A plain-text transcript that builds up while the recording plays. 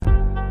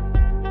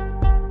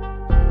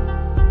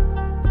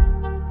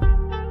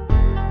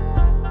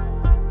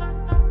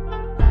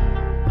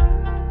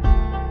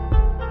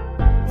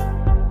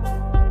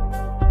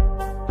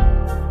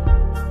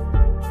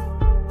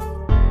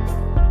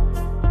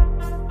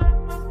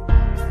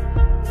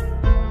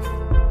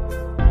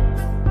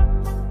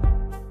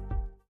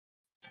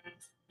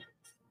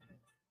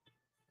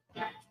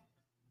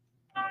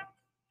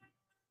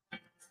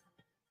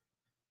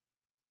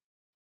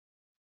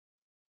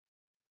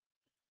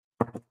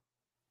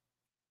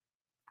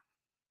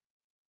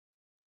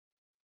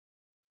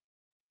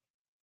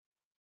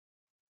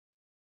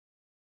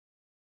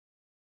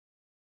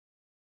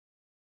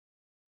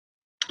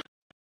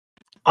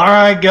All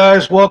right,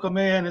 guys, welcome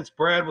in. It's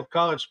Brad with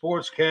College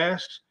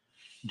SportsCast.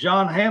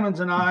 John Hammonds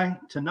and I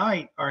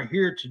tonight are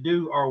here to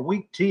do our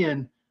Week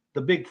 10,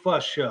 The Big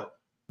Fuss Show.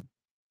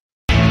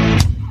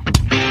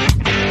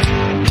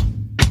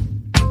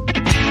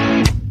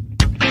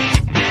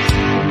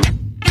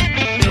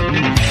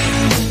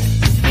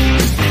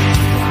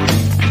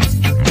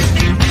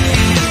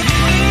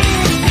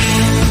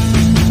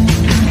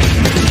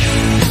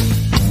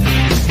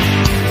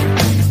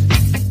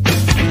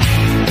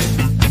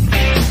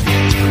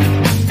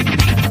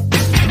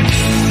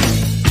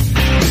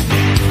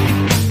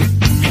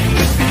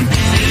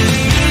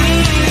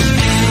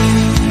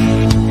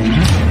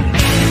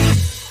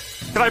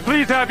 Can I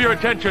please have your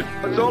attention?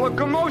 What's all the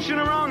commotion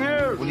around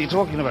here? What are you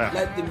talking about?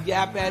 Let them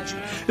yap at you.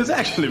 It's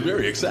actually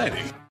very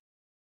exciting.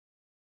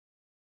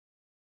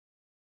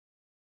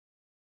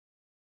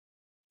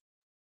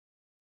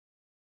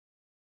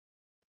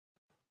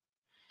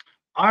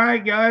 All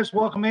right, guys,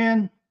 welcome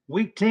in.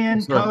 Week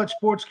 10, College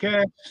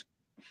SportsCast.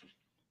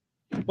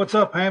 What's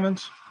up,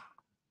 Hammonds?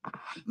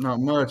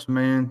 Not much,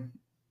 man.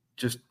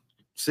 Just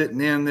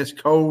sitting in this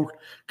cold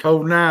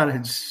night.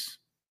 It's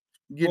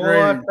getting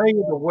ready. I tell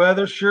you, the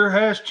weather sure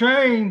has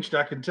changed.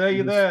 I can tell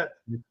you that.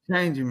 It's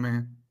changing,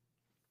 man.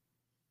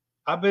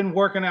 I've been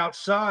working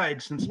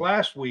outside since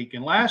last week,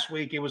 and last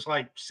week it was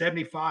like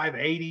 75,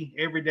 80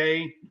 every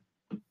day.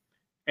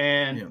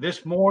 And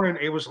this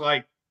morning it was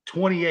like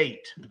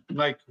 28.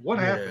 Like, what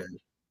happened?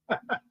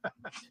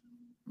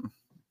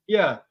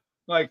 Yeah,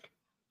 like,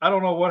 I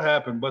don't know what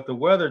happened, but the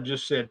weather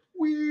just said,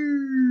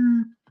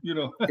 weird, you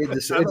know. It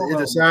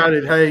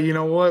decided, hey, you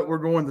know what? We're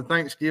going to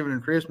Thanksgiving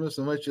and Christmas,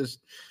 and let's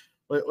just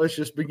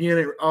begin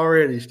it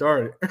already.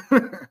 Start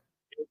it.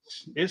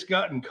 It's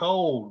gotten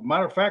cold.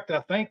 Matter of fact,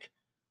 I think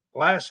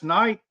last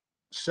night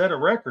set a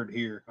record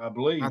here, I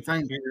believe. I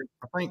think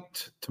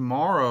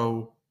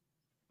tomorrow,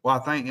 well, I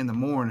think in the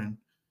morning,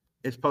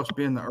 it's supposed to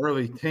be in the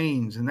early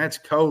teens, and that's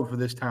cold for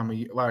this time of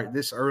year. Like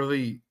this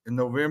early in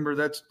November,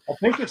 I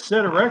think it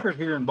set a record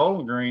here in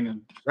Bowling Green,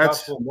 and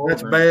that's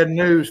bad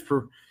news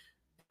for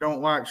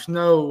don't like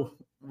snow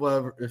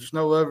lovers. If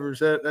snow lovers,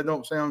 that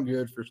don't sound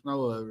good for snow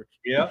lovers.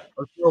 Yeah,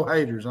 or snow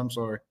haters. I'm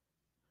sorry.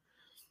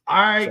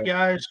 All right,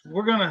 guys,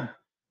 we're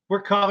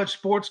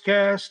College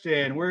SportsCast,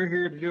 and we're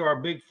here to do our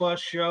Big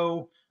Fuss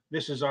Show.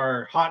 This is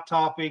our hot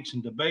topics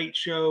and debate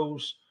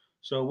shows.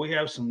 So we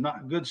have some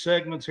good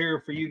segments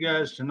here for you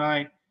guys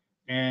tonight,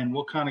 and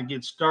we'll kind of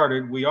get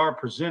started. We are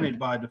presented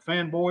by the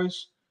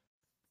Fanboys.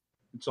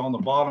 It's on the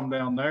bottom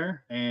down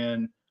there,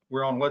 and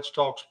we're on Let's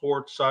Talk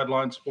Sports,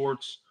 Sideline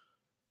Sports,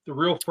 the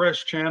Real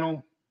Fresh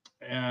channel,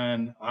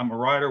 and I'm a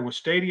writer with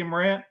Stadium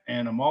Rant,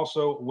 and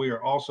we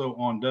are also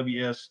on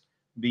WSBN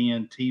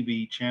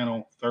TV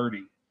channel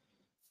 30.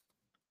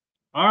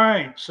 All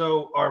right,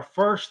 so our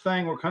first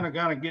thing we're kind of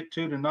going to get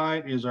to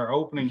tonight is our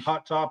opening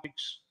hot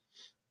topics.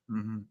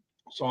 Mm-hmm.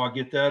 So I'll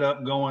get that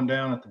up going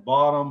down at the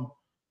bottom.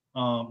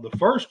 The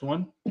first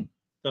one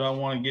that I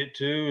want to get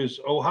to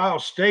is Ohio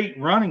State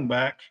running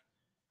back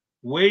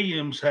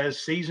Williams has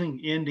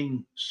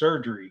season-ending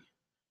surgery.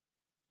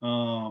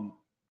 We'll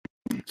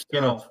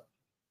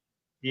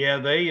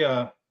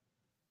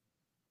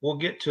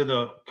get to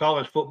the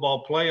college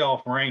football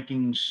playoff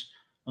rankings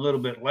a little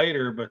bit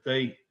later, but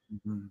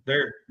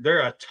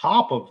they're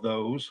atop of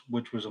those,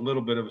 which was a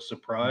little bit of a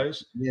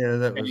surprise. Yeah,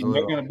 that was. And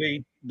they're going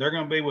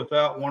to be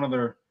without one of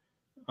their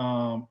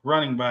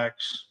running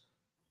backs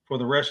for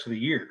the rest of the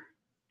year.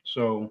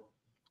 So,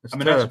 that's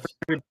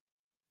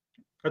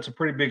a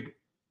pretty big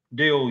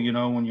deal, you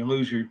know, when you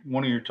lose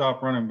one of your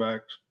top running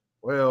backs.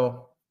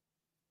 Well,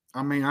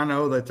 I mean, I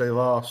know that they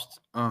lost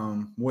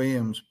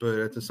Williams, but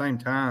at the same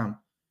time,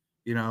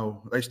 you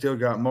know, they still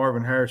got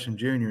Marvin Harrison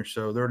Jr.,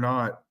 so they're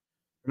not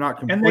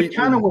completely. And they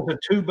kind of was a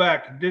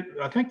two-back.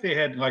 I think they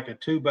had like a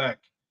two-back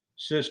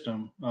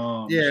system.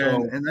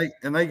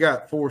 And they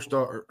got 4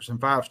 stars and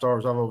 5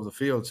 stars all over the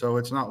field, so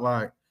it's not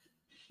like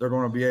they're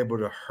going to be able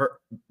to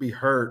be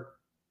hurt.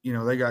 You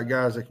know, they got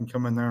guys that can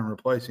come in there and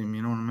replace him.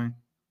 You know what I mean?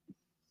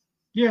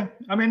 Yeah,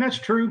 I mean that's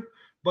true.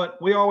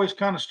 But we always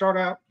kind of start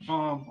out.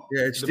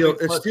 It's still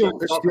tough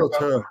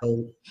to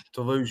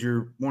lose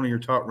one of your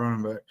top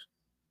running backs.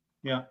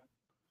 Yeah,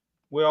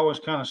 we always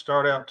kind of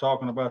start out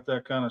talking about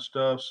that kind of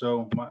stuff.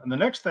 So the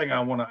next thing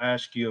I want to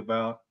ask you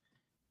about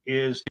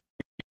is,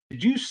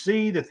 did you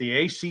see that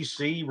the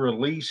ACC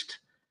released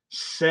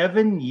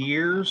 7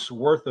 years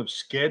worth of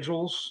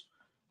schedules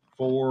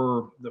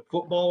for the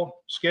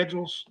football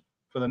schedules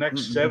for the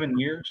next 7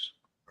 years?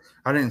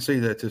 I didn't see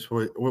that this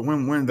week.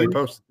 When did they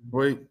post it this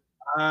week?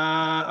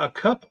 I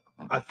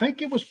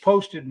think it was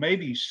posted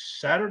maybe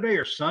Saturday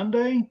or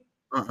Sunday.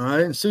 I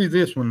didn't see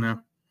this one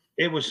now.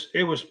 It was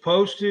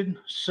posted.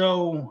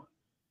 So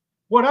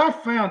what I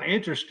found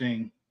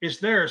interesting is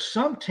there are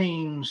some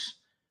teams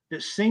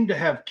that seem to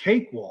have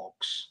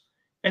cakewalks,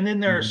 and then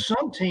there are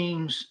some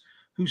teams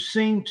who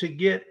seem to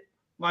get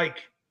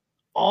like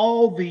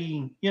all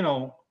the, you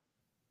know,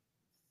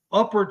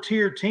 upper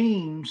tier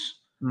teams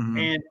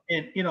and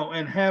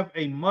have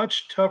a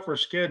much tougher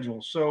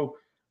schedule. So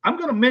I'm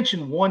going to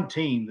mention one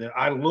team that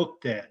I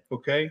looked at.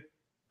 Okay.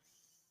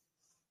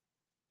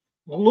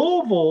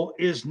 Louisville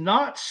is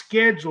not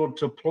scheduled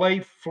to play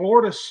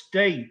Florida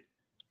State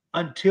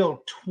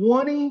until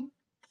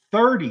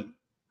 2030.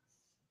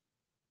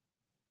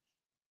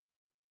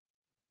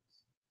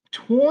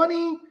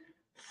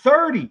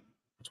 2030.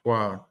 That's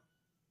wild.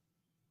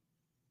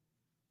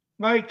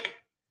 Like,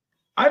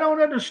 I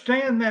don't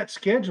understand that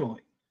scheduling.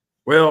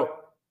 Well,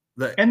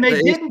 and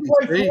they didn't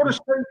SEC, play Florida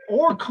State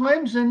or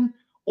Clemson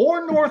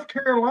or North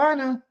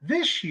Carolina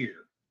this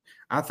year.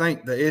 I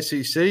think the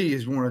SEC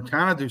is going to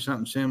kind of do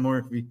something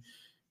similar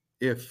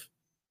if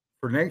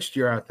for next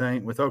year. I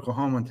think with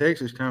Oklahoma and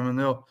Texas coming,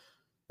 they'll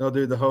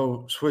do the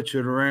whole switch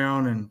it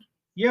around and.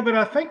 Yeah, but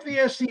I think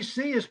the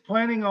SEC is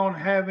planning on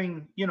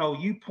having,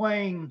 you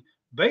playing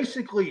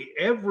basically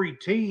every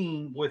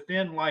team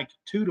within like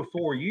 2 to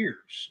 4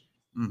 years.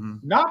 Mm-hmm.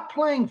 Not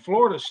playing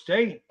Florida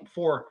State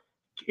for,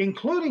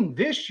 including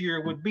this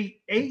year, would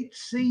be 8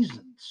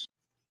 seasons.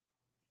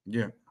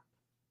 Yeah.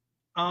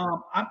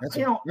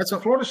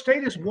 Florida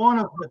State is one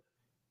of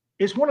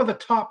the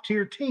top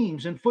tier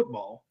teams in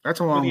football. That's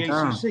a long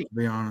time, ACC. to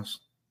be honest.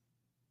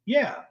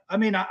 Yeah, I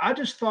mean, I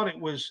just thought it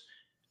was.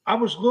 I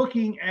was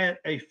looking at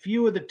a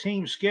few of the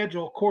teams'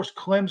 schedule. Of course,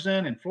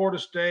 Clemson and Florida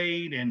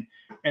State and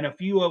a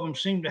few of them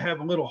seem to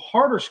have a little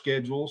harder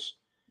schedules.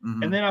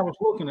 Mm-hmm. And then I was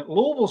looking at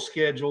Louisville's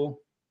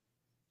schedule,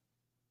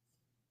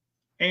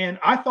 and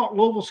I thought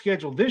Louisville's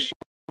schedule this year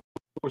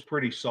was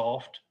pretty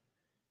soft.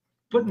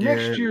 But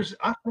next year's,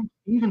 I think,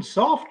 even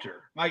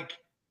softer. Like,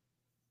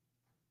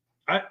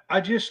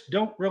 I just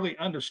don't really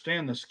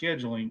understand the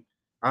scheduling.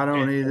 I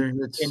don't either.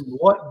 And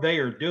what they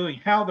are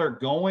doing, how they're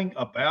going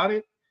about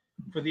it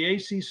for the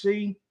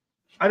ACC.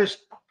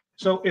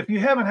 So if you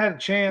haven't had a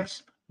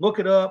chance, look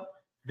it up.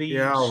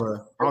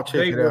 I'll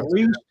check it out.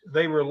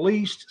 They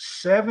released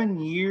 7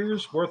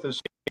 years worth of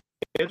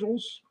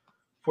schedules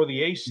for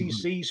the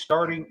ACC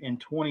starting in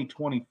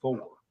 2024.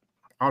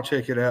 I'll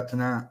check it out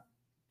tonight,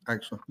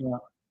 actually. Yeah.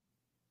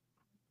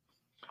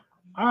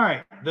 All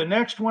right. The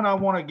next one I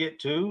want to get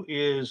to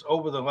is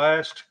over the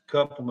last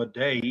couple of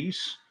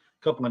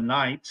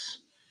nights.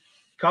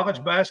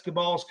 College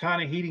basketball is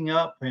kind of heating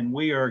up, and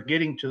we are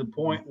getting to the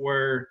point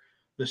where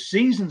the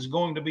season's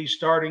going to be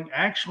starting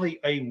actually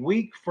a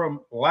week from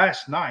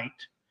last night.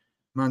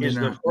 Monday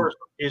night.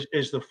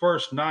 Is the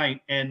first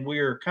night, and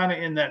we're kind of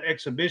in that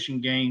exhibition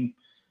game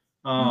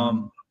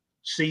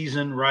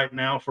season right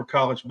now for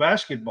college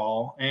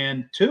basketball.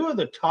 And 2 of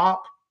the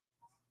top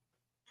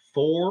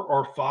 4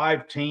 or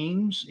 5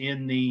 teams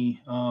in the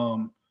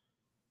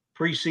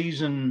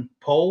preseason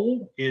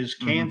poll is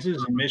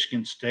Kansas and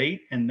Michigan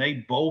State, and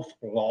they both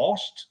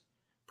lost.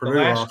 Purdue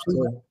lost.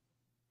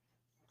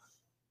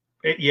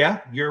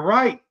 Yeah, you're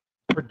right.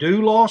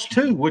 Purdue lost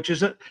too, which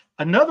is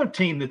another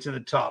team that's in the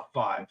top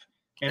 5.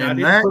 And I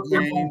didn't put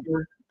them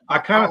over. I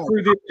kind of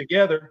threw this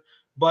together.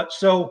 But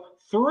so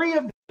 3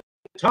 of the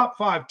top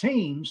 5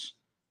 teams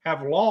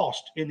have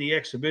lost in the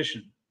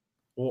exhibition.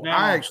 Well,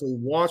 I actually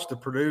watched the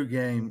Purdue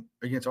game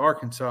against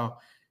Arkansas,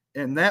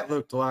 and that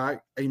looked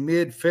like a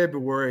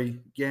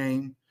mid-February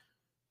game.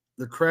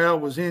 The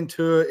crowd was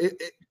into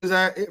it.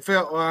 It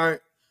felt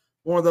like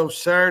one of those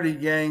Saturday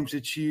games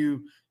that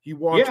you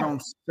watch on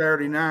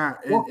Saturday night.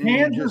 Well,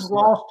 Kansas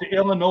lost to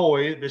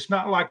Illinois. It's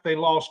not like they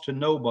lost to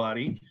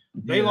nobody.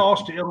 They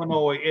lost to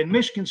Illinois, and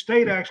Michigan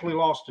State actually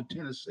lost to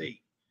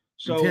Tennessee.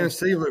 So and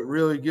Tennessee looked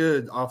really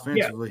good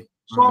offensively. Yeah.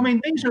 So I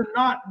mean, these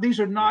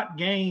are not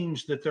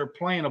games that they're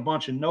playing a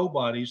bunch of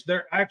nobodies.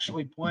 They're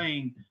actually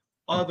playing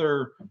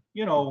other,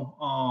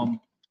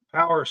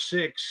 Power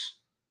 6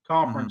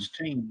 conference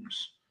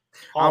teams.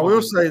 I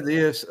will say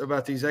this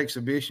about these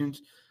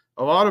exhibitions: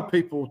 a lot of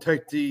people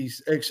take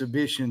these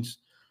exhibitions,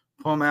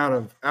 pull them out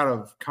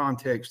of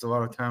context a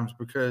lot of times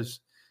because,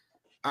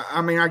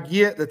 I mean, I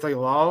get that they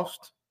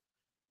lost,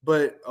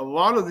 but a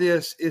lot of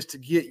this is to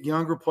get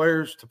younger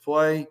players to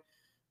play.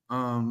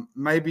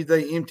 Maybe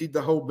they emptied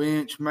the whole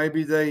bench.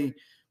 Maybe they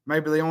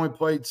only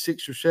played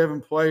 6 or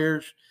 7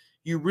 players.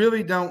 You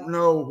really don't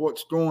know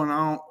what's going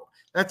on.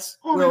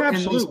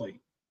 Absolutely.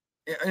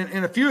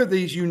 In a few of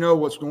these, you know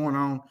what's going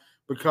on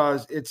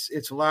because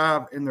it's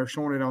live and they're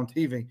showing it on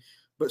TV.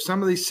 But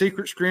some of these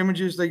secret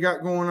scrimmages they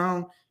got going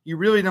on, you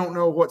really don't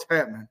know what's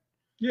happening.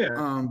 Yeah.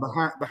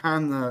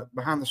 Behind the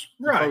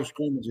close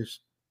scrimmages.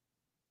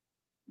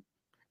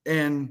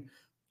 And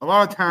a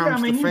lot of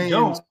times the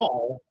fans.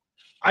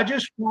 I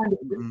just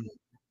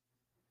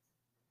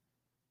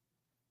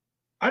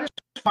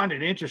find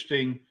it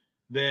interesting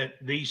that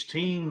these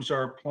teams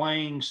are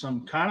playing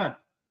some kind of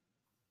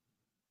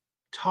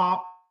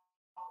top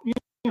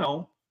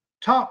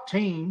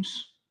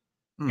teams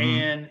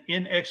and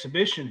in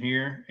exhibition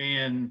here,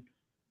 and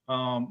 3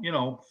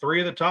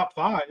 of the top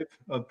 5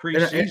 of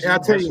preseason. And I'll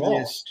tell you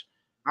this: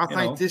 I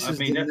think this is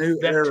the new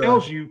era. That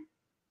tells you,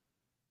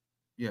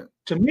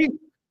 to me.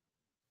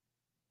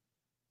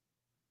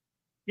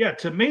 Yeah,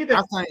 to me,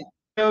 that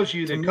tells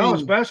you that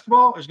college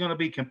basketball is going to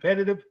be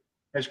competitive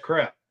as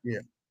crap. Yeah.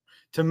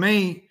 To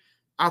me,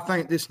 I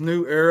think this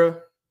new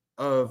era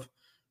of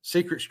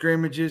secret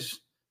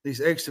scrimmages, these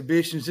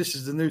exhibitions, this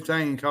is the new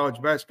thing in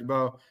college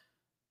basketball.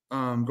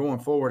 going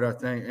forward, I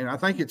think. And I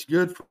think it's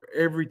good for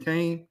every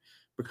team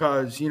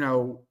because, you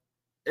know,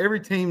 every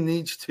team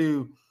needs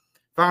to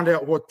find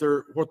out what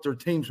their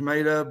team's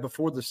made of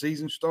before the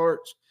season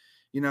starts.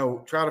 You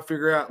know, try to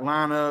figure out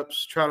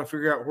lineups, try to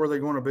figure out where they're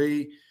going to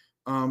be.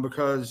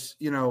 Because,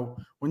 you know,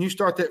 when you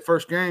start that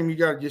first game, you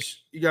got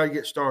to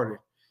get started.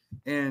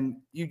 And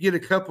you get a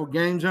couple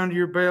games under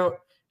your belt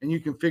and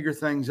you can figure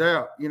things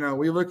out. You know,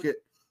 we look at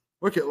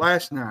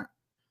last night.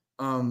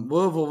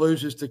 Louisville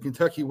loses to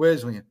Kentucky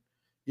Wesleyan.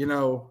 You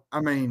know,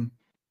 I mean,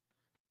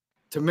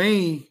 to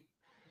me,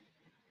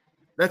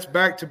 that's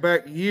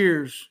back-to-back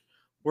years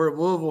where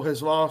Louisville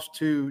has lost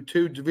to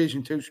 2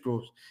 Division II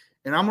schools.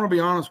 And I'm going to be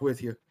honest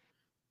with you,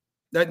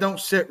 that don't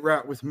sit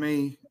right with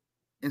me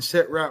and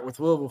sit right with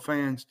Louisville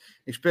fans,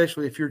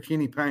 especially if you're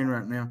Kenny Payne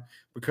right now,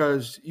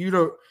 because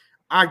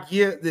I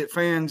get that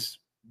fans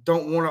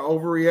don't want to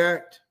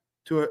overreact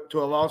to a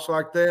loss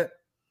like that,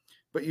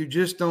 but you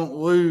just don't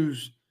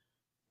lose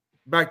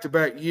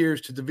back-to-back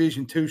years to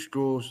Division II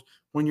schools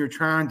when you're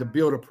trying to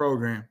build a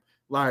program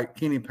like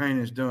Kenny Payne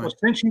is doing. Well,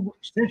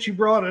 since you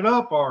brought it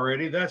up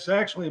already, that's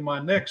actually my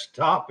next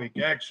topic.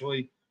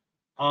 Actually,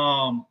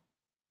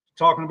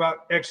 talking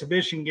about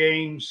exhibition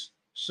games.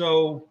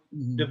 So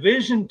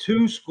Division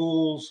II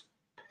schools,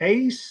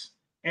 Pace,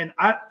 and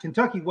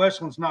Kentucky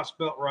Wesleyan's not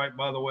spelt right,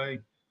 by the way.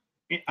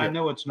 I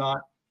know it's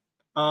not.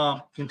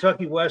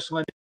 Kentucky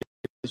Wesleyan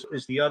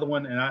is the other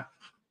one, and I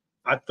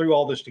threw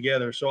all this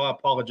together, so I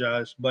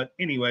apologize. But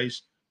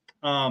anyways,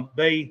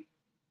 they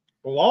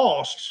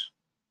lost,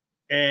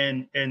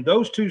 and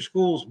those 2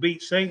 schools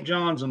beat St.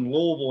 John's and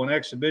Louisville in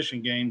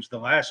exhibition games the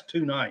last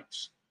 2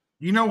 nights.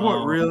 You know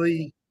what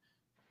really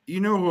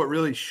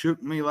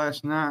shook me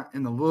last night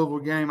in the Louisville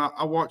game?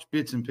 I watched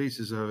bits and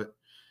pieces of it.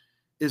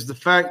 Is the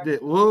fact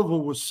that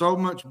Louisville was so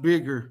much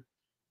bigger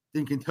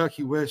than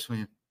Kentucky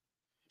Wesleyan.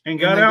 And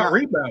got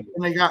out-rebounded.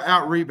 And they got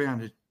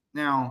out-rebounded.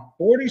 Now,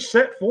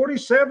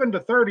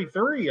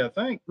 47-33, I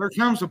think. There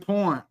comes a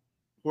point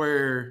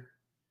where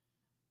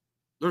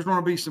there's going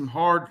to be some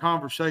hard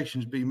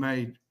conversations be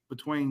made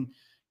between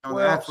the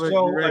athletic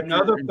director.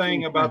 Another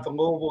thing about the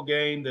Louisville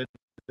game that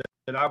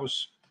I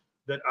was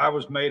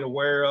made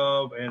aware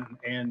of, and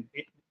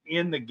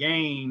in the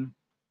game,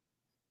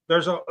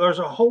 there's a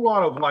whole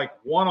lot of like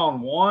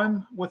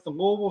one-on-one with the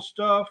Louisville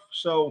stuff.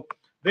 So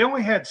they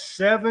only had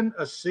 7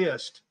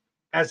 assists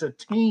as a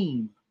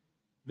team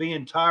the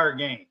entire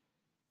game.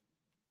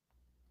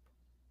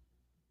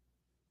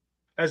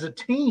 As a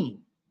team.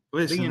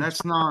 Listen,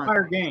 that's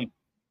not game.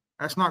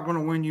 That's not going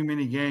to win you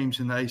many games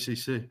in the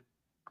ACC.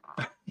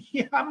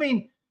 Yeah, I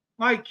mean,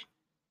 like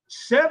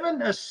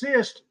 7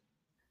 assists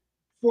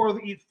for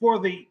your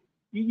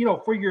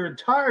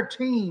entire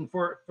team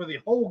for the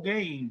whole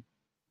game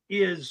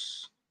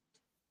is,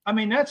 I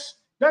mean, that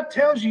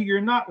tells you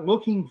you're not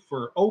looking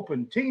for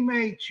open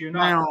teammates. You're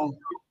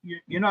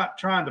not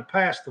trying to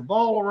pass the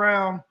ball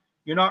around.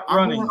 You're not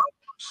running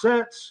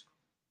sets.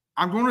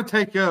 I'm going to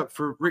take up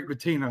for Rick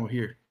Pitino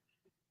here.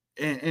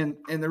 And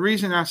the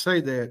reason I say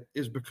that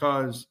is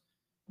because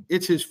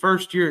it's his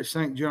first year at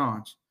St.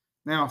 John's.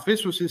 Now, if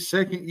this was his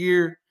second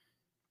year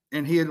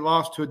and he had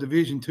lost to a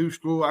Division II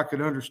school, I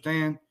could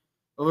understand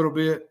a little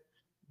bit.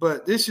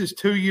 But this is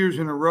 2 years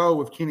in a row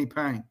with Kenny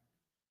Payne.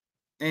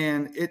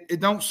 And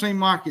it don't seem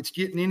like it's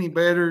getting any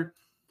better.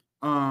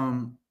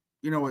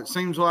 It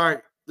seems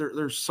like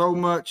there's so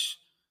much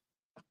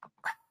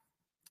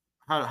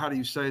 – how do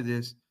you say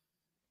this?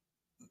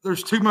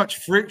 There's too much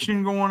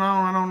friction going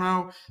on. I don't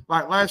know.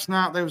 Like last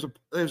night, there was a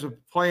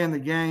play in the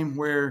game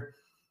where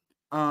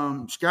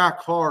Sky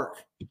Clark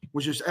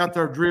was just out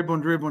there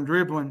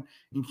dribbling,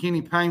 and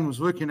Kenny Payne was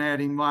looking at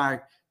him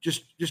like,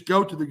 just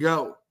go to the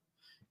goal.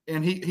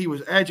 And he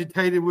was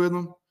agitated with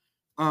him.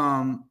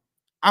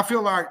 I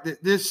feel like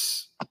that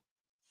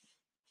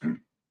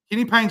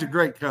Kenny Payne's a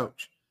great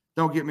coach.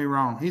 Don't get me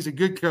wrong. He's a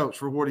good coach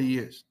for what he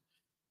is.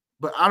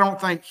 But I don't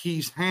think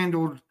he's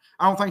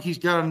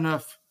got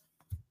enough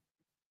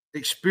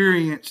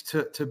experience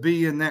to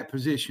be in that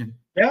position.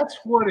 That's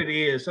what it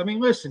is. I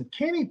mean, listen,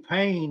 Kenny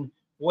Payne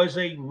was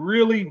a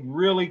really,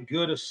 really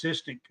good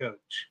assistant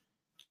coach.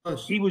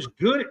 He was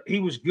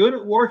good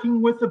at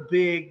working with the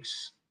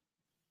bigs.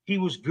 He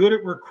was good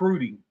at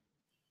recruiting.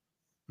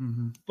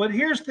 Mm-hmm. But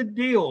here's the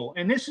deal,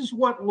 and this is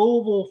what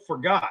Louisville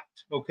forgot,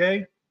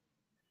 okay?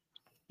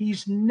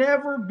 He's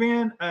never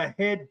been a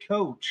head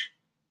coach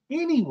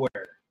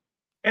anywhere,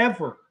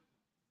 ever.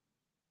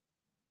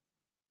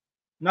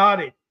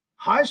 Not at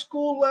high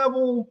school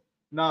level,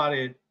 not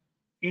at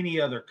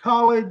any other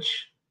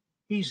college.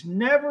 He's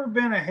never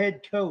been a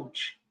head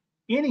coach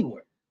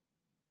anywhere.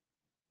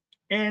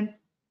 And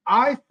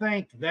I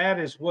think that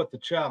is what the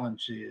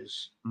challenge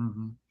is.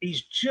 Mm-hmm.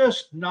 He's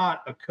just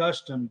not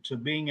accustomed to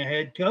being a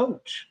head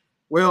coach.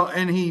 Well,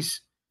 and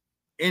he's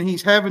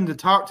having to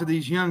talk to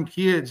these young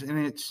kids,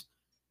 and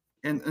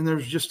and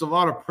there's just a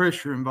lot of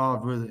pressure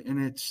involved with it.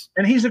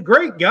 And he's a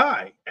great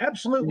guy.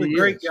 Absolutely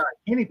great guy.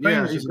 Kenny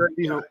Payne is a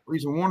great guy.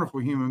 He's a wonderful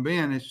human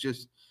being. It's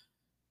just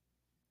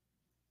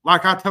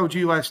like I told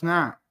you last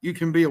night, you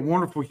can be a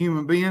wonderful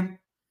human being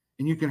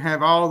and you can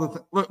have all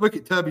the look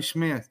at Tubby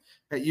Smith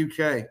at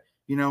UK.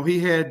 You know, he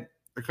had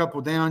a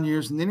couple down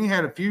years, and then he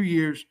had a few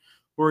years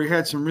where he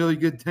had some really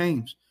good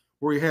teams,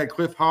 where he had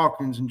Cliff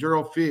Hawkins and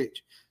Gerald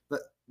Fitch.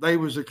 They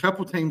was a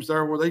couple teams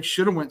there where they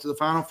should have went to the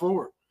Final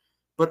Four.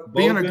 But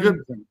being a good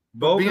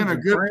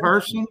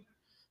person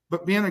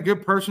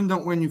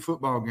don't win you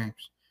football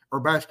games or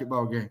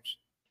basketball games.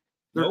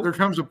 There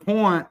comes a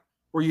point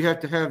where you have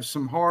to have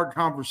some hard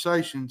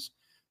conversations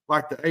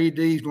like the AD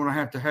is going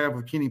to have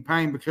with Kenny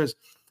Payne, because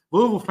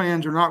Louisville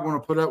fans are not going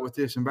to put up with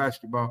this in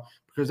basketball,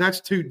 because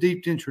that's too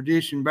deep in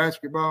tradition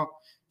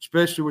basketball,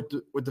 especially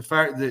with the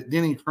fact that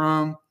Denny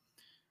Crum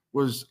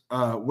was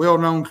a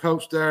well-known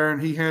coach there,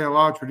 and he had a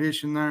lot of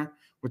tradition there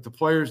with the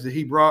players that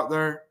he brought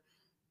there.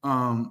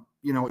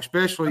 You know,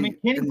 especially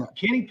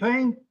Kenny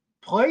Payne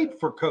played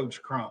for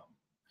Coach Crum.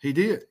 He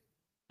did.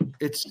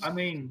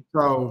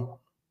 So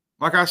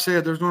like I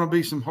said, there's going to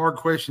be some hard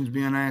questions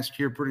being asked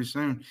here pretty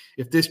soon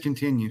if this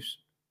continues,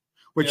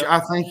 which I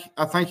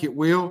think it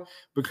will,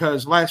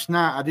 because last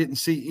night I just didn't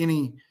see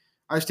any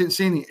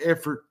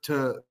effort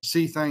to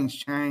see things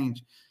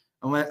change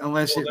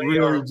unless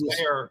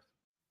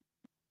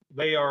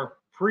they are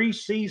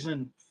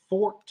preseason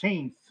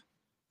 14th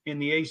in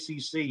the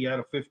ACC out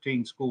of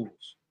 15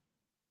 schools.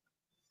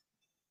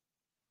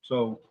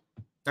 So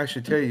I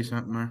should tell you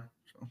something there.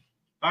 So.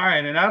 All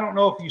right, and I don't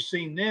know if you've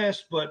seen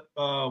this, but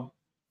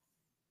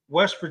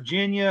West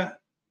Virginia,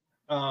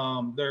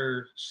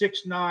 they're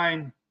 6'9",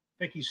 I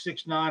think he's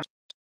 6'9",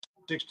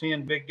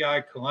 6'10", big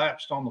guy,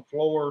 collapsed on the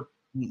floor.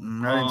 I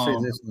didn't see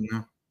this one,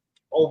 no.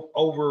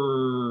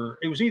 Over,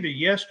 it was either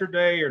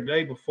yesterday or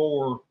day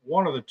before,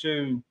 one of the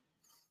two.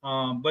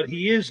 But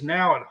he is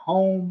now at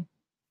home,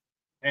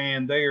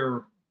 and they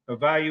are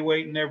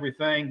evaluating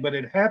everything. But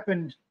it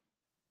happened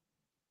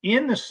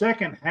in the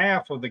second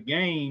half of the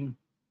game.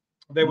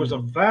 There was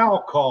a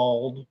foul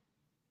called,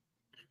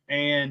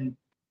 and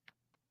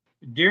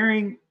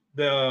during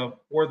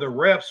where the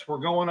refs were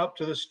going up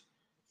to the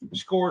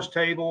scores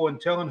table and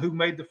telling who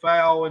made the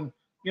foul and,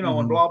 you know,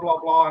 and blah,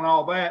 blah, blah, and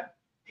all that,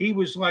 he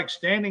was like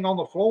standing on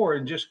the floor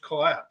and just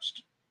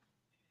collapsed.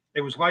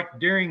 It was like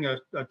during a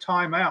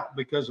timeout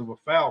because of a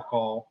foul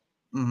call.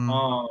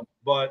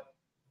 But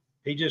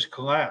he just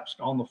collapsed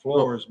on the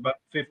floor. It's about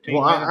 15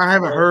 minutes. I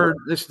haven't heard.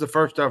 This is the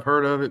first I've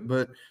heard of it,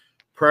 but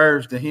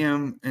prayers to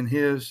him and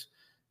his,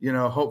 you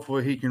know,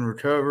 hopefully he can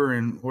recover,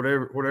 and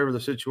whatever the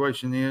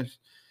situation is,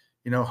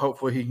 you know,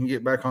 hopefully he can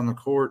get back on the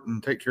court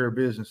and take care of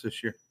business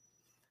this year.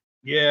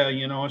 Yeah,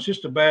 you know, it's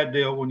just a bad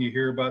deal when you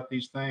hear about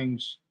these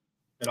things.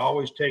 It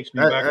always takes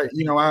me back.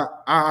 You know,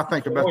 I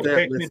think about that.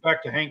 It takes me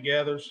back to Hank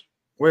Gathers.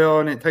 Well,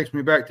 and it takes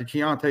me back to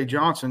Keontae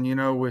Johnson, you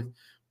know, when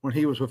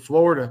he was with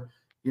Florida,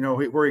 you know,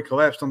 where he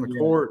collapsed on the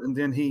court, and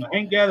then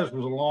Hank Gathers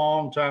was a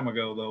long time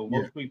ago, though.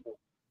 Most people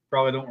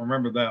probably don't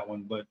remember that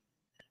one, but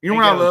you know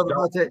what I love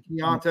about that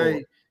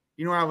Keontae?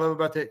 You know what I love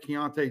about that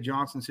Keontae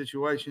Johnson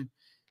situation?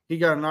 He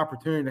got an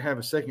opportunity to have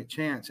a second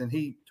chance, and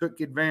he took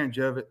advantage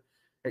of it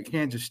at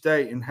Kansas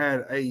State and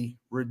had a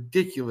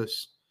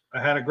ridiculous.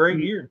 I had a great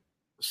year.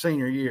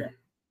 Senior year.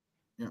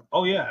 Yeah.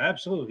 Oh, yeah,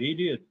 absolutely. He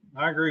did.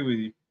 I agree with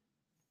you.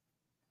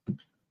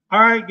 All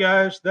right,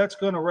 guys, that's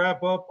going to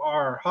wrap up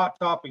our Hot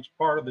Topics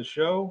part of the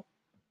show.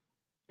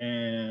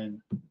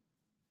 And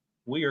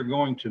we are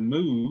going to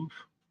move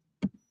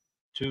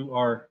to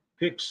our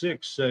Pick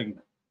Six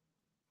segment.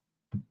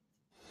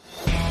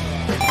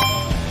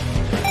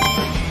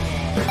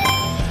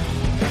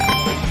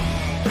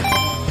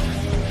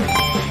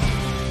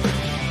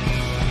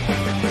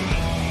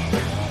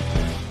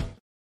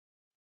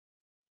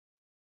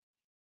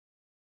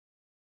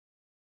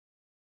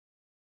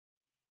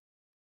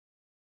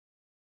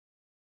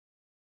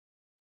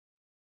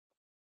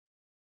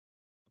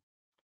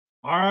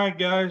 All right,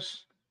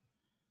 guys.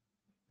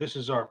 This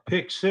is our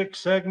Pick Six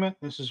segment.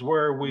 This is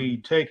where we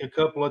take a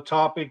couple of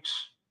topics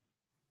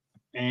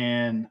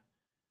and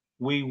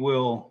we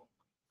will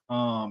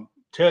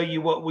tell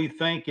you what we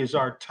think is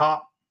our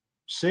top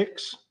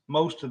six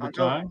most of the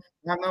time.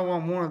 I know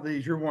on one of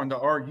these you're wanting to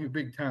argue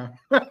big time.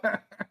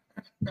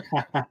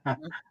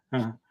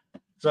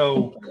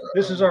 So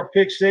this is our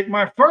Pick Six.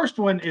 My first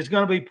one is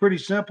going to be pretty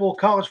simple.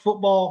 College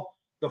football.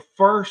 The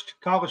first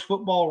college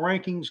football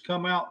rankings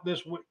come out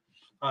this week.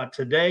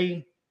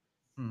 Today.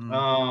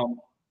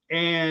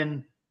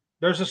 And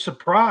there's a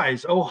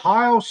surprise.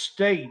 Ohio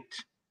State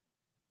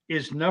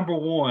is number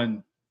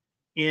one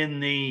in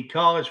the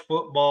college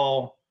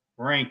football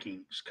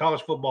rankings,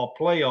 college football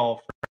playoff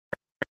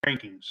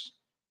rankings.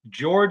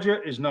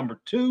 Georgia is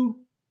number two,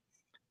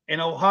 and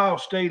Ohio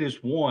State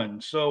is one.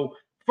 So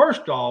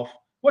first off,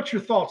 what's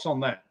your thoughts on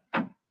that?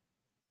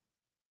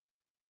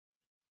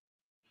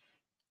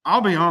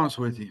 I'll be honest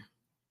with you.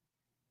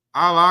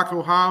 I like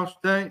Ohio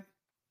State.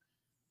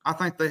 I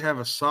think they have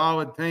a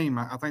solid team.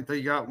 I think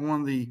they got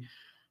one of the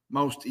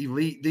most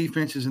elite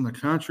defenses in the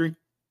country.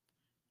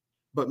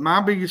 But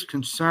my biggest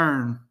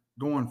concern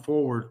going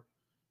forward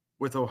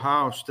with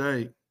Ohio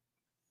State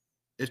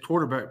is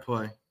quarterback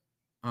play,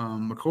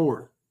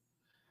 McCord.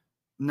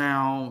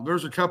 Now,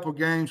 there's a couple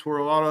games where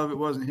a lot of it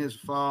wasn't his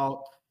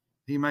fault.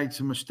 He made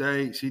some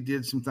mistakes. He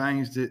did some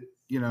things that,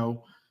 you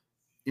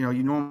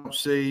don't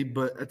see.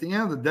 But at the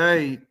end of the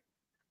day,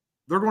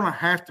 they're going to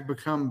have to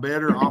become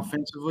better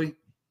offensively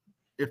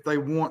if they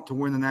want to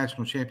win the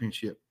national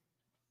championship.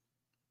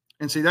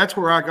 And see, that's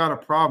where I got a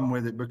problem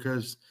with it,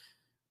 because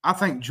I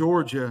think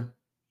Georgia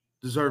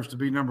deserves to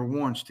be number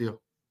one still.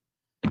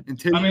 I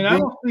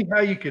don't see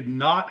how you could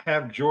not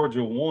have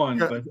Georgia one,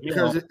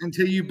 because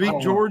until you beat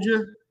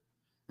Georgia,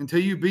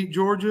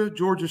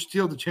 Georgia's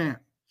still the champ.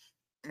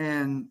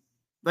 And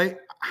they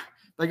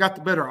got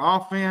the better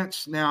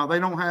offense. Now, they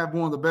don't have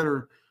one of the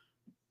better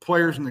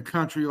players in the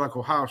country like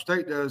Ohio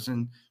State does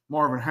and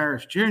Marvin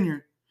Harris Jr.,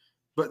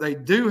 but they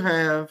do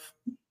have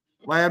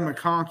Ladd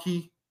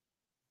McConkey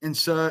and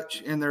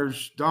such, and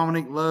there's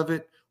Dominic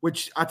Lovett,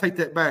 which I take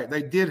that back.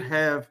 They did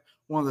have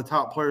one of the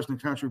top players in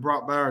the country,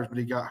 Brock Bowers, but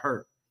he got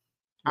hurt.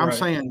 Right.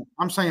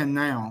 I'm saying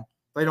now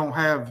they don't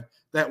have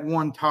that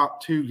one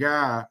top two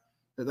guy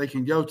that they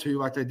can go to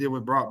like they did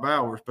with Brock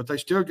Bowers, but they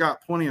still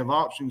got plenty of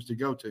options to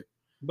go to.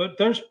 But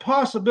there's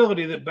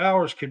possibility that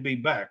Bowers could be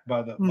back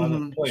by the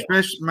playoffs.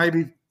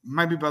 Especially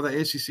maybe by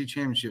the SEC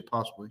championship,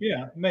 possibly.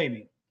 Yeah,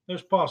 maybe.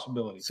 There's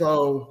possibility.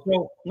 So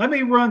let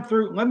me run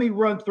through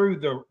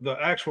the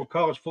actual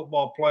college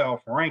football playoff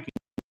rankings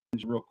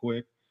real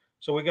quick.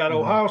 So we got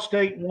Ohio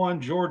State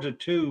 1, Georgia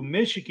 2,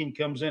 Michigan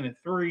comes in at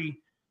 3,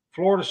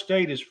 Florida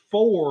State is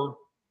 4,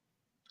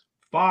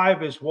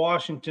 5 is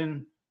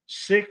Washington,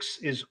 6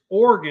 is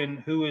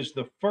Oregon, who is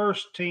the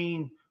first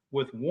team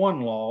with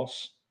 1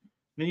 loss.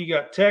 Then you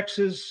got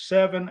Texas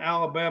 7,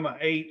 Alabama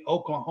 8,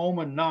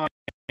 Oklahoma 9.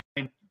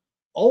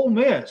 Ole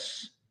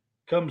Miss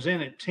comes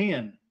in at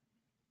 10.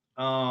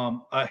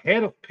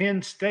 Ahead of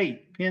Penn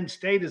State. Penn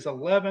State is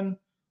 11.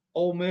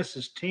 Ole Miss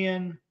is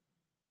 10.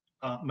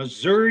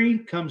 Missouri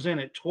comes in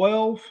at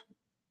 12.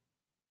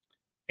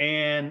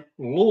 And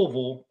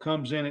Louisville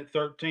comes in at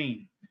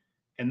 13.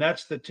 And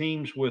that's the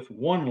teams with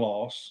 1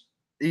 loss.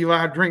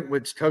 Eli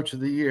Drinkwitz, Coach of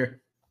the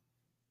Year.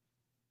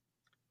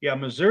 Yeah,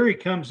 Missouri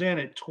comes in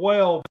at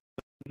 12.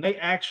 And they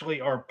actually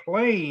are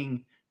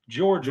playing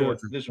Georgia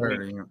this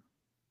week.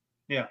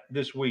 Yeah,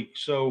 this week.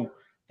 So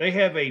they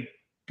have a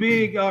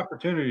big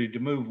opportunity to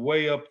move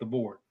way up the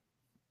board.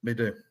 They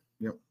do.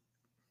 Yep.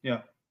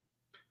 Yeah.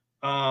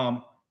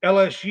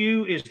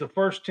 LSU is the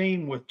first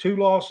team with 2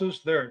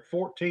 losses. They're at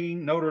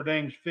 14. Notre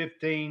Dame's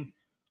 15.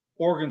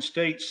 Oregon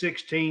State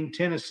 16.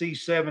 Tennessee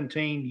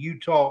 17.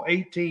 Utah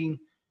 18.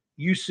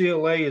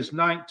 UCLA is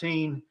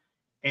 19.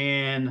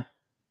 And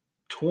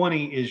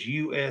 20 is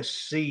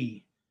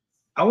USC.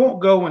 I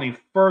won't go any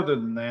further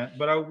than that,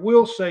 but I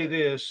will say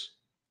this.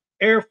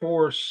 Air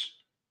Force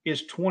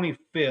is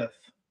 25th.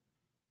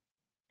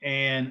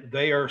 And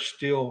they are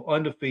still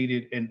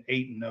undefeated and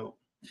 8-0.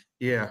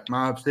 Yeah,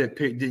 my upset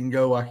pick didn't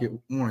go like it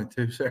wanted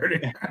to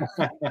Saturday.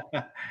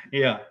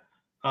 Yeah.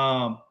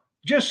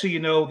 Just so you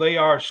know, they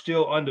are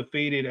still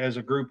undefeated as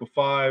a group of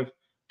 5.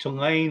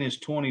 Tulane is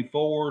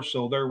 24,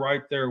 so they're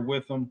right there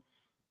with them.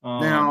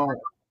 Now,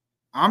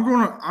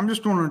 I'm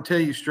just gonna tell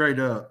you straight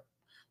up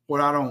what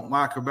I don't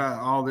like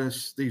about all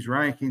these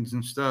rankings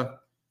and stuff.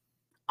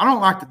 I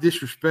don't like the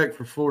disrespect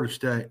for Florida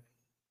State.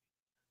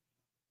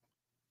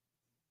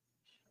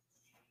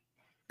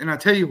 And I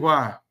tell you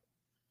why.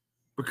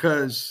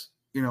 Because,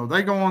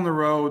 they go on the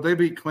road. They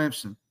beat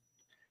Clemson.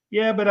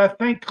 Yeah, but I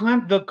think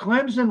the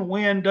Clemson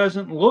win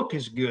doesn't look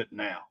as good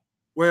now.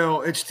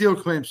 Well, it's still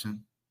Clemson.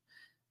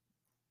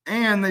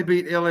 And they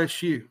beat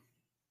LSU.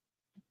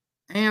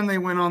 And they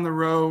went on the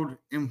road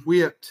and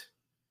whipped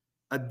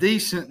a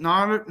decent,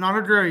 not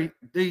a great,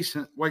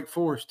 decent Wake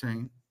Forest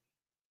team.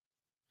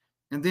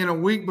 And then a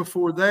week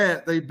before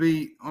that, they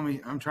beat,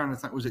 I'm trying to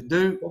think, was it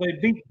Duke? Well, they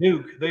beat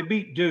Duke. They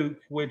beat Duke,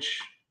 which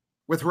 –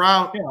 with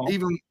Riley,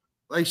 even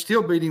they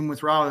still beat him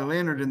with Riley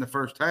Leonard in the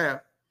first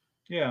half.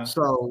 Yeah.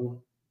 So,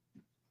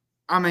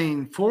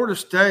 Florida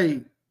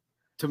State,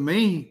 to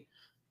me,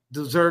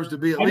 deserves to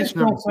be at least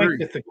number 3. I don't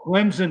think that the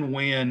Clemson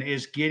win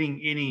is getting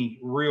any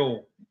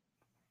real,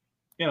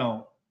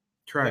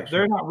 traction.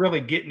 They're not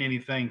really getting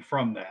anything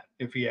from that,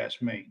 if you ask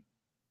me.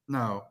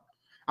 No,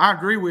 I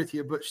agree with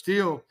you, but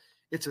still,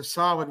 it's a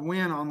solid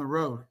win on the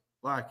road.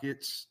 Like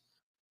it's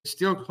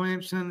still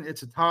Clemson.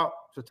 It's a top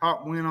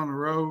win on the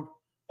road.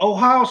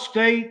 Ohio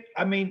State,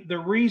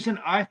 the reason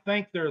I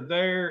think they're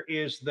there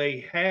is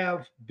they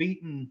have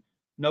beaten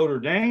Notre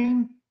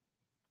Dame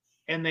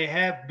and they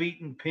have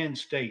beaten Penn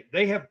State.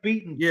 They have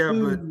beaten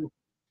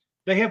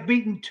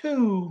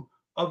two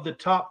of the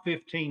top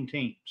 15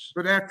 teams.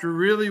 But after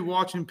really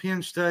watching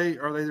Penn State,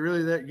 are they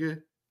really that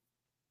good?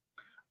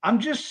 I'm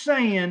just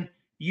saying,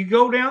 you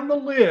go down the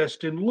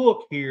list and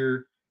look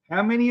here,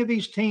 how many of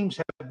these teams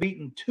have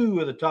beaten 2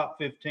 of the top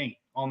 15?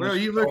 Well,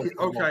 you look at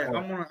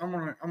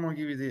I'm gonna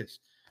give you this.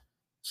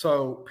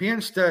 So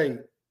Penn State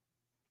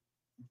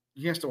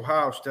against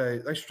Ohio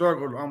State, they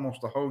struggled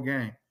almost the whole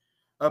game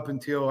up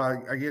until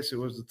I guess it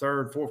was the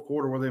 3rd, 4th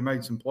quarter where they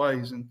made some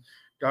plays and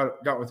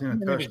got within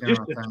a touchdown. It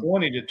was just a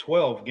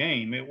 20-12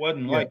 game. It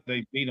wasn't like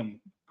they beat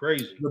them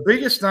crazy. The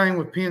biggest thing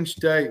with Penn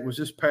State was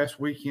this past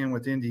weekend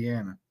with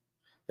Indiana.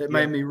 It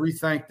made me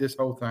rethink this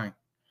whole thing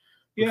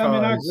Yeah, I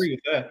mean, I agree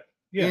with that.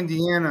 Yeah.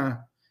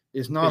 Indiana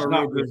is not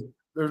good.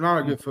 They're not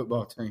a good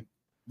football team.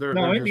 They're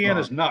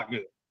Indiana's not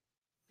good.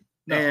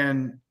 No.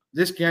 And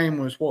this game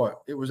was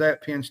what? It was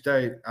at Penn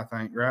State, I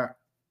think, right?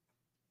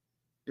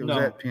 It was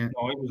at Penn.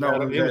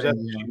 No, it was at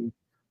Indiana.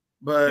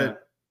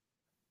 But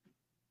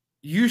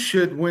you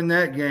should win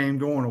that game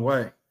going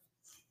away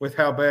with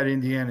how bad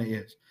Indiana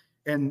is.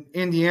 And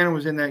Indiana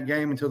was in that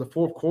game until the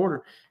fourth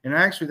quarter. And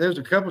actually, there was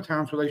a couple of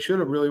times where they should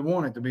have really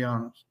won it, to be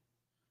honest.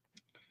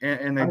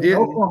 And they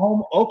didn't.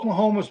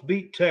 Oklahoma's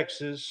beat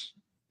Texas.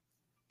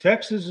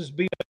 Texas has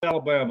beat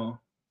Alabama.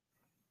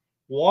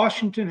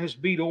 Washington has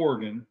beat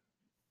Oregon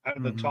out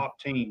of the top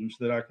teams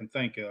that I can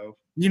think of.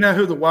 You know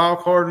who the wild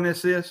card in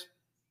this is?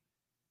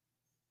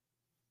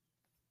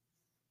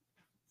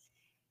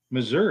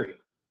 Missouri.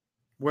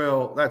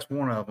 Well, that's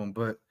one of them,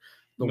 but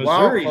the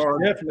Missouri's wild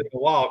card, definitely the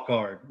wild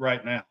card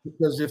right now.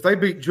 Because if they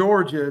beat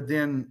Georgia,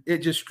 then it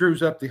just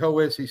screws up the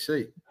whole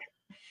SEC.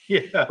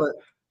 Yeah. But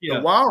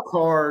the wild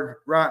card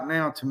right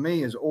now to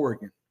me is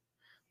Oregon,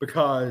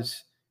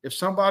 because if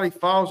somebody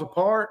falls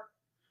apart,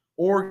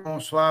 Oregon will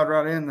slide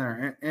right in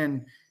there.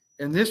 And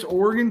this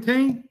Oregon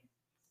team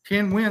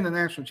can win the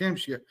national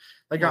championship.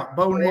 They got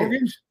Bo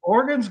Nix.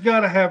 Oregon's got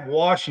to have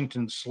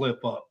Washington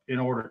slip up in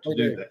order to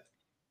do that.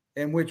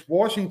 In which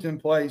Washington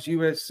plays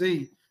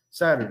USC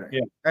Saturday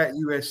at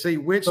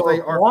USC, which so they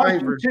are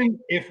favored.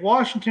 If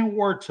Washington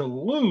were to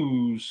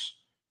lose,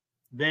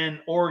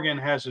 then Oregon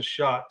has a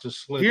shot to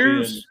slip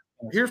in.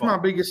 Here's my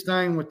biggest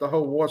thing with the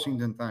whole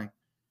Washington thing.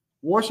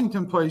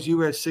 Washington plays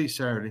USC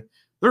Saturday.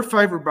 They're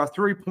favored by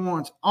 3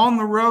 points on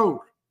the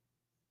road.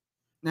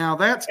 Now,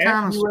 that's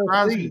kind of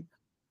surprising.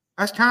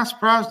 That's kind of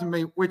surprising to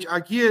me, which I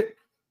get.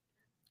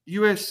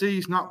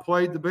 USC's not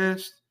played the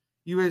best.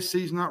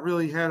 USC's not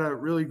really had a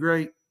really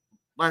great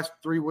last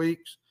 3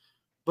 weeks.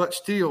 But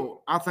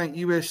still, I think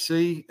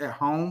USC at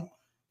home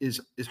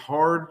is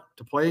hard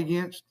to play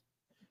against.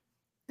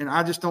 And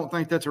I just don't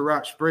think that's a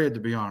right spread, to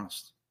be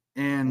honest.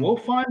 And we'll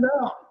find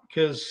out,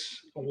 because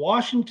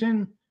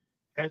Washington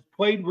has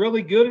played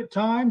really good at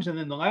times, and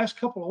in the last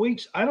couple of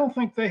weeks, I don't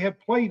think they have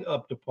played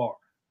up to par.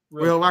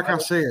 Really. Well, like I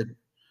said,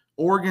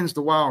 Oregon's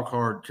the wild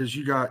card because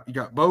you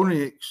got Bo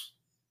Nix.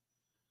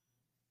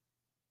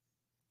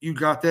 You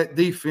got that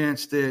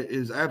defense that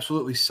is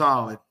absolutely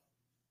solid.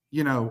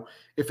 You know,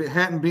 if it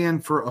hadn't been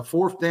for a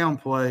fourth down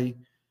play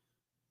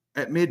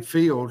at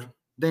midfield,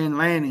 Dan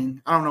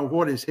Lanning, I don't know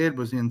what his head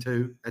was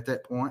into at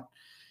that point.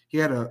 He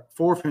had a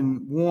 4th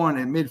and 1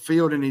 at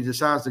midfield, and he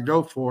decides to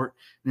go for it.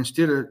 And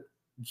instead of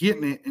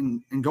getting it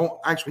and going,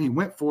 actually he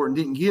went for it and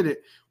didn't get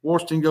it.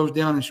 Washington goes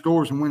down and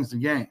scores and wins the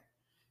game.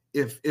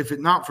 If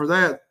it not for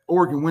that,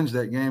 Oregon wins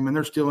that game, and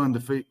they're still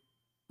undefeated.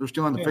 They're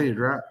still undefeated,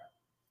 right?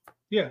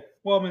 Yeah.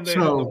 Well, I mean, they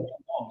have the one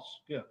loss.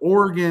 Yeah.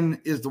 Oregon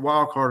is the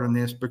wild card in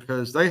this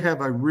because they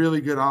have a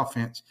really good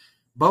offense.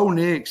 Bo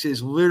Nix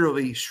is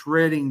literally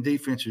shredding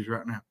defenses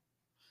right now.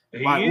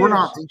 We're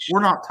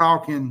not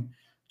talking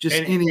just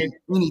any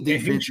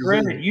defense. He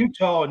shredded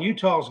Utah, and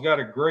Utah's got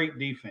a great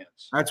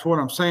defense. That's what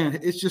I'm saying.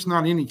 It's just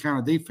not any kind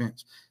of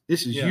defense.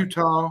 This is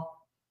Utah.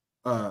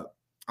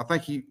 I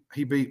think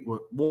he beat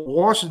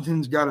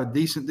Washington's got a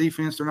decent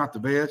defense. They're not the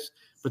best,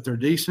 but they're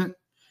decent.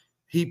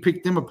 He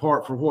picked them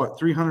apart for what,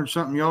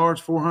 300-something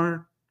yards,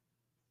 400?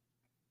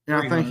 And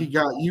I think he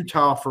got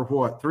Utah for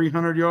what,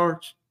 300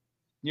 yards?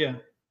 Yeah.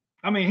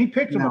 I mean, he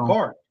picked them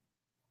apart.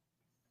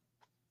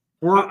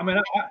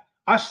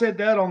 I said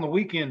that on the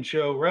weekend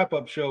show,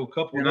 wrap-up show a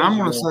couple of days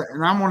ago.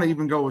 And I'm going to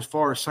even go as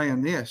far as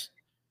saying this.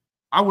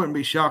 I wouldn't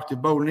be shocked if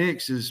Bo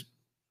Nix is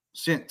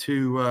sent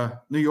to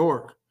New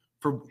York.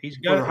 He's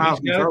got a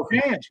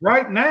chance.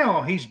 Right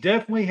now, he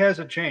definitely has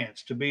a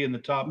chance to be in the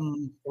top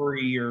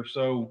 3 or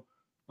so.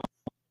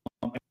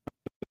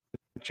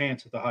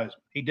 Chance at the Heisman.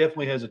 He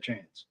definitely has a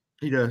chance.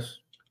 He does.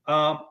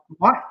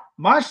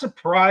 My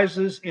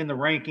surprises in the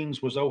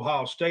rankings was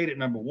Ohio State at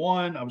number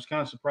 1. I was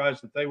kind of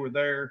surprised that they were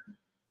there.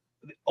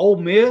 Ole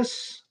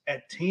Miss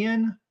at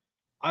 10,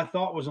 I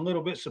thought was a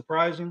little bit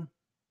surprising.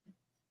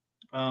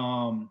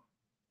 I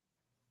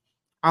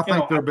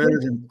think they're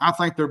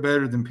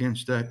better than Penn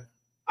State.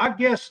 I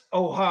guess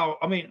Ohio.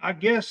 I mean, I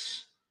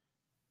guess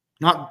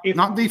not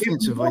defensively.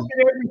 If you look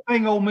at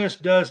everything Ole Miss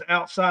does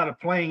outside of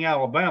playing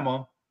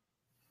Alabama,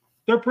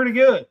 they're pretty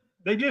good.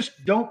 They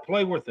just don't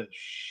play worth a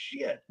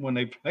shit when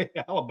they play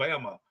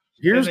Alabama.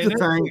 Here's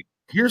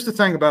the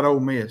thing about Ole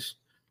Miss.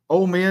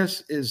 Ole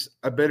Miss is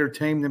a better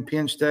team than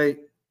Penn State,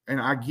 and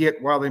I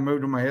get why they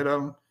moved them ahead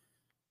of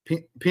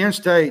them. Penn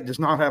State does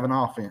not have an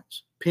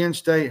offense. Penn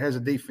State has a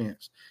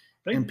defense.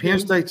 Penn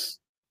State's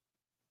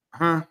 –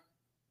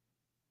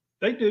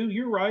 They do.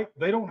 You're right.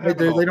 They don't have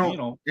an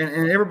offense.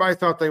 And everybody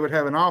thought they would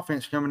have an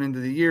offense coming into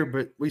the year,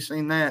 but we've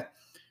seen that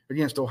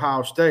against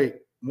Ohio State.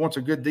 Once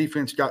a good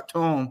defense got to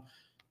them,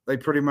 they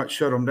pretty much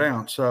shut them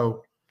down.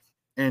 So,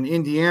 and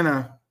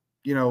Indiana,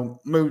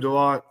 moved a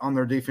lot on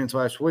their defense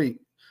last week.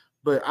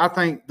 But I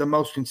think the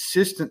most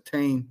consistent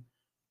team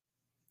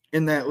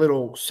in that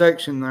little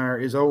section there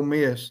is Ole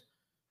Miss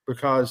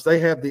because they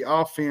have the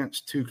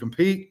offense to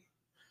compete.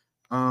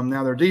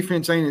 Now, their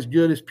defense ain't as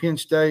good as Penn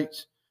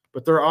State's,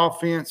 but their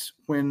offense,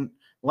 when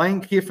Lane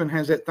Kiffin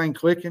has that thing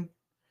clicking,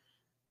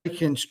 they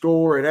can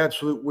score at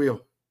absolute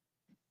will.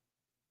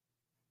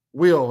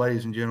 Will,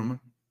 ladies and gentlemen.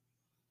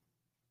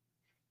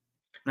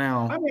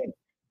 Now,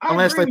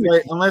 unless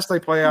they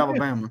play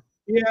Alabama.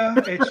 Yeah,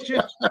 it's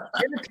just I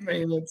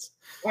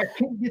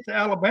can't get the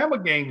Alabama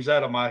games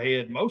out of my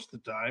head most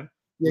of the time.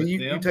 Yeah,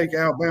 you take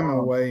Alabama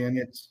away, and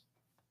it's.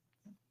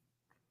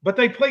 But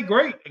they play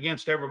great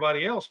against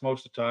everybody else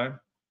most of the time.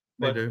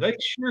 But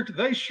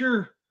they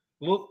sure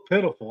look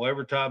pitiful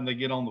every time they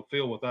get on the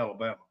field with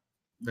Alabama.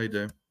 They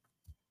do.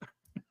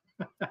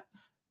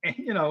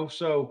 And,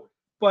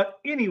 but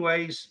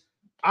anyways,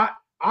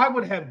 I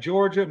would have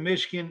Georgia,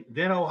 Michigan,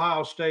 then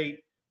Ohio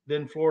State,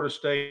 then Florida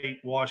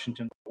State,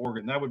 Washington,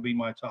 Oregon. That would be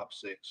my top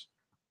 6.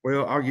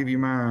 Well, I'll give you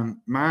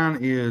mine. Mine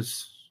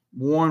is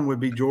 1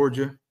 would be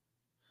Georgia.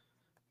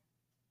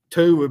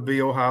 2 would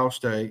be Ohio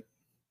State.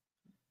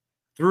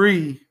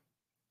 3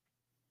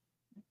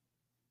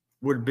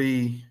 would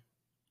be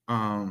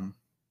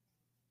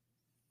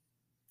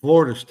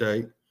Florida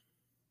State.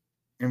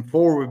 And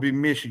 4 would be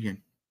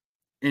Michigan.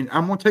 And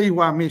I'm going to tell you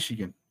why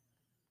Michigan.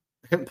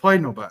 They haven't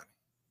played nobody.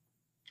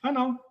 I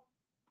know.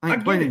 I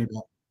ain't played anybody.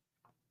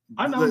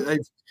 I know.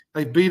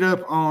 They beat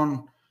up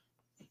on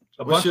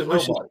let's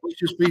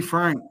just be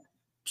frank.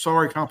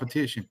 Sorry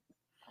competition.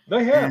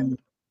 They have.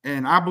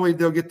 And I believe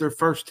they'll get their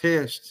first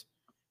test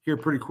here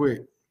pretty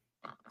quick.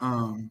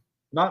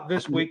 Not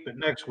this week, but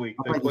next week.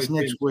 I think it's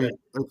next week.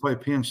 They play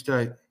Penn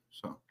State.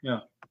 So yeah.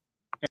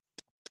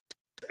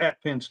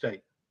 At Penn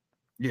State.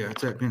 Yeah,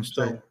 it's at Penn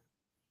State.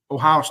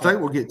 Ohio State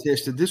will get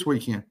tested this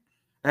weekend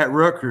at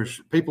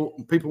Rutgers. People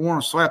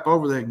want to slap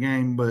over that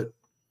game, but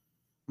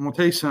I'm going to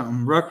tell you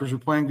something. Rutgers are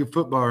playing good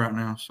football right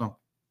now. So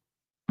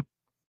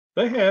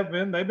they have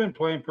been. They've been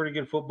playing pretty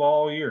good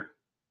football all year.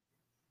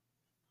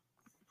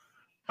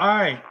 All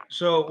right,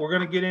 so we're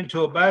going to get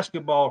into a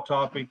basketball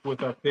topic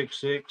with our pick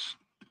 6.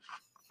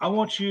 I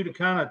want you to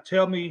kind of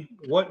tell me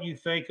what you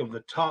think of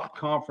the top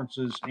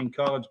conferences in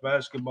college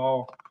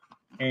basketball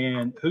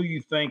and who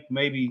you think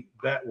maybe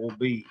that will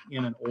be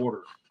in an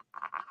order,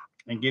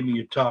 and give me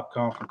your top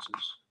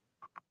conferences.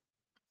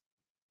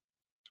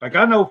 Like,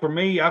 I know for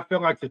me, I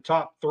feel like the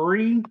top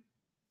 3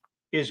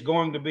 is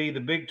going to be the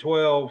Big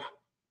 12,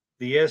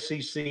 the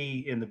SEC,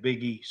 and the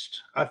Big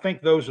East. I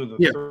think those are the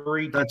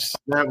 3.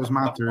 That was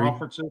my 3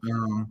 conferences.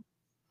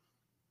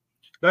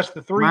 That's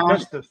the 3.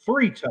 That's the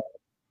 3 top.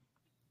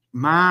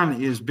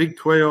 Mine is Big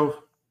 12.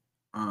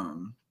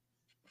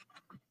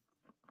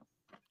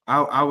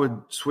 I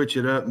would switch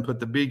it up and put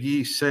the Big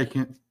East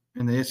second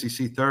and the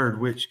SEC third,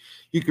 which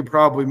you could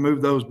probably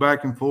move those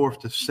back and forth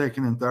to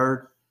second and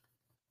third.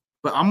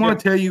 But I'm going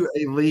to tell you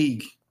a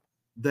league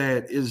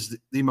that is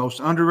the most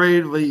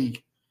underrated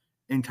league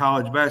in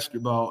college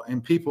basketball,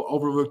 and people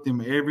overlook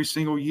them every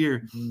single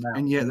year,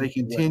 and yet they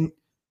continue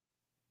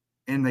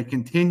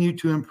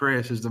to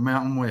impress, is the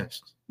Mountain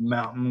West.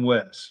 Mountain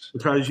West.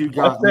 Because you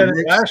got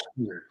last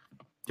year.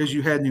 Because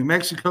you had New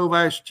Mexico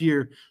last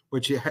year,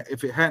 which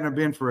if it hadn't have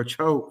been for a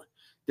choke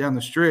down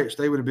the stretch,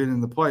 they would have been in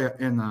the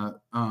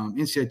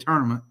NCAA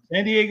tournament.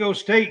 San Diego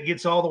State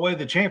gets all the way to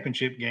the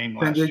championship game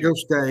last year. San Diego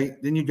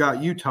State. Then you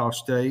got Utah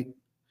State.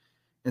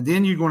 And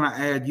then you're going to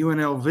add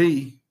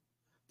UNLV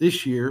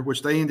this year,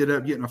 which they ended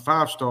up getting a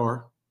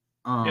 5-star.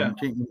 I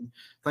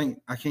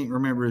can't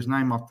remember his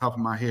name off the top of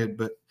my head,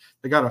 but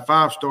they got a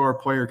 5-star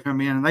player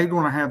come in, and they're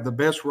going to have the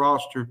best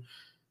roster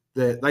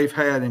that they've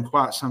had in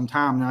quite some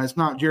time. Now, it's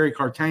not Jerry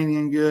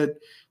Cartanian good,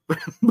 but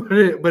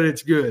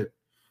it's good.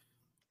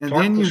 And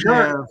then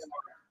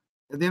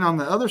and then on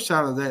the other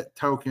side of that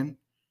token,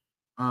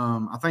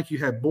 I think you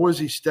have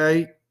Boise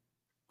State.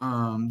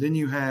 Then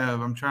you have,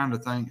 I'm trying to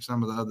think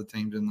some of the other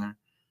teams in there.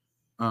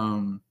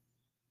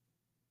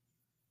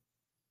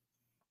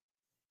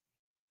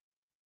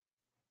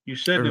 You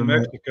said New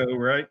Mexico,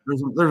 right?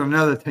 There's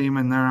another team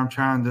in there. I'm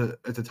trying to,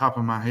 at the top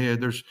of my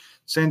head. There's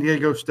San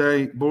Diego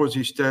State,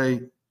 Boise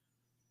State,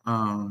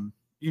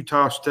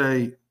 Utah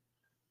State,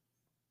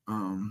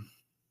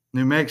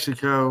 New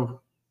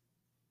Mexico.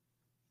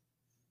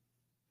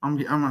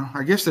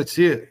 I guess that's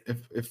it.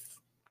 If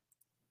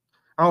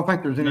I don't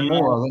think there's any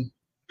more, are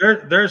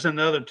there? There's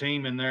another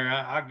team in there.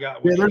 I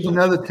got. Yeah, there's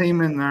another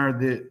team in there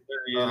that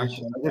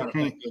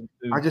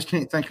I just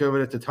can't think of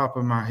it at the top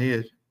of my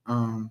head.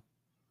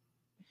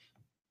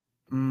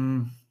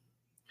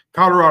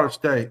 Colorado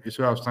State is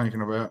who I was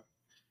thinking about.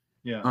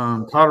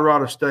 Yeah.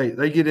 Colorado State.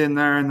 They get in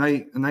there and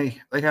they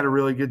had a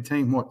really good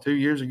team 2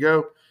 years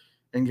ago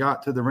and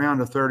got to the round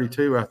of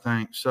 32, I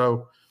think.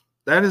 So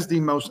that is the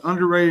most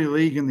underrated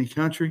league in the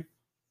country.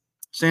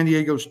 San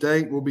Diego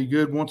State will be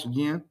good once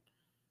again.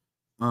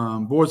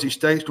 Boise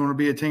State's going to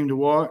be a team to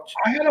watch.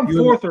 I had them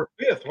 4th or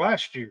 5th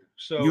last year.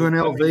 So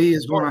UNLV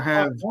is going to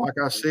have, like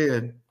I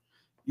said,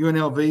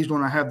 UNLV is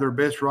going to have their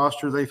best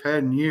roster they've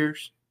had in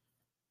years.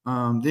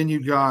 Then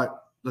you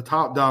got the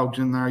top dogs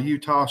in there,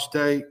 Utah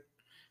State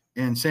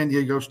and San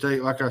Diego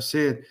State. Like I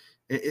said,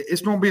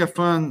 it's going to be a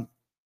fun.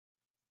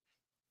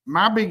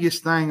 My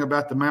biggest thing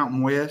about the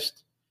Mountain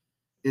West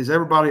is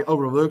everybody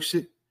overlooks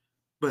it,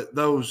 but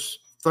those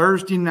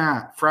Thursday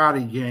night,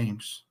 Friday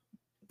games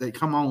that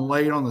come on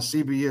late on the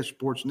CBS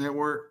Sports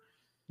Network,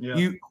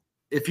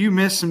 if you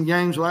missed some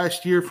games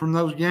last year from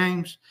those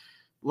games,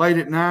 late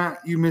at night,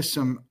 you missed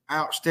some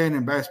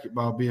outstanding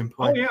basketball being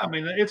played. Oh, yeah. I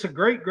mean, it's a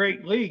great,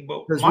 great league.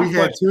 But because we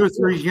had 2 or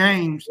 3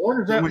 games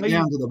that went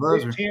down to the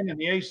buzzer. Big Ten and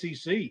the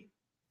ACC.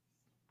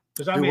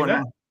 Because, I mean,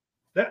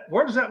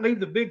 where does that leave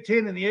the Big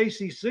Ten and the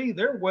ACC?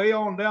 They're way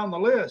on down the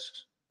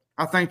list.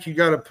 I think you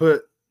got to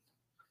put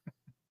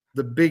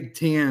the Big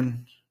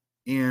Ten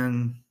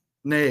in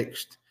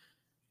next.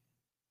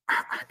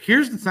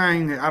 Here's the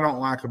thing that I don't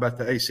like about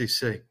the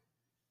ACC.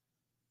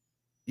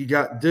 You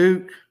got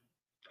Duke.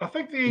 I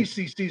think the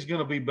ACC is going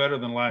to be better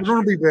than last year.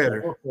 It's going to be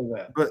better.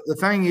 But the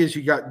thing is,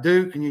 you got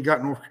Duke and you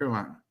got North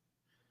Carolina.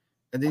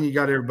 And then you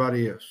got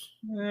everybody else.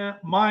 Yeah,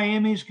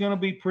 Miami's going to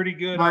be pretty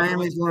good.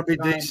 Miami's going to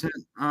be decent.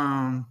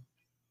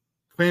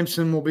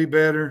 Clemson will be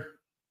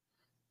better.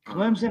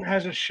 Clemson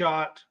has a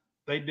shot.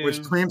 They do. Which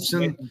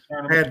Clemson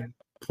had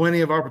plenty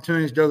of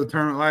opportunities to go to the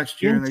tournament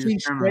last year. NC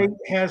State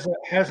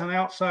has an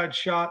outside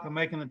shot of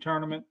making the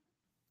tournament.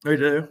 They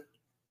do.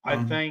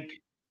 I think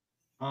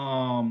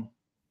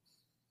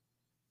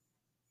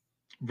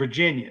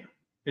Virginia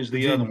is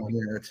the other one.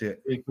 Yeah, that's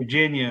it.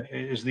 Virginia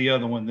is the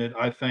other one that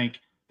I think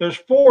 – there's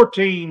 4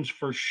 teams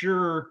for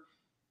sure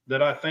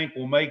that I think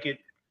will make it,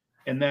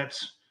 and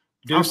that's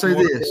Duke, I'll say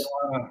North this.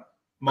 Carolina,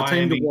 Miami,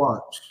 Miami, a team to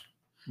watch.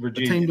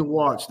 Virginia. A team to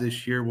watch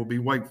this year will be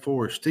Wake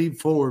Forest. Steve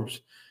Forbes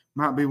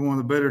might be one of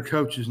the better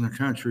coaches in the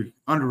country,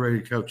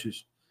 underrated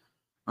coaches.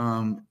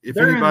 If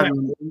They're anybody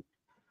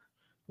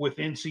with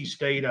NC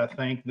State, I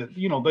think that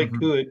they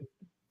could.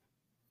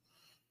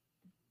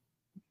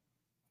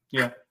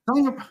 Yeah.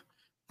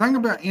 Thing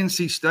about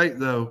NC State,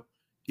 though,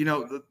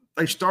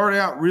 they start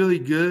out really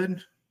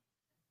good,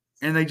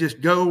 and they just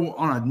go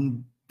on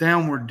a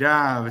downward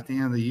dive at the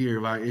end of the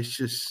year. Like, it's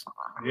just,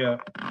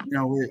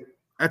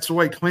 that's the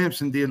way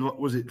Clemson did.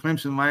 Was it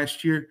Clemson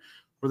last year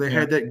where they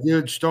had that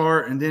good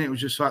start, and then it was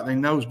just like they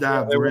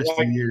nosedived the rest of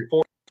the year.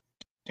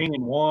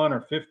 14-1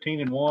 or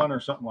 15-1 or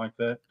something like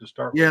that to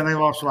start. Yeah, and they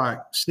lost like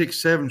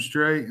 6-7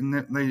 straight, and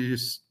they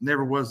just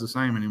never was the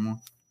same anymore.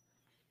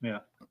 Yeah.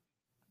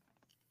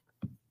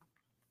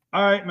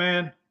 All right,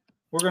 man.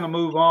 We're going to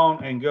move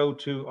on and go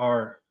to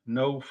our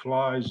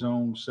no-fly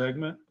zone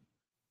segment.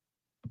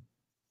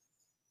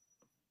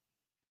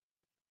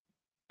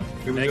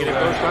 Negative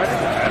first right.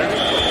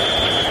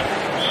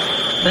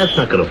 That's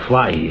not going to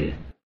fly here.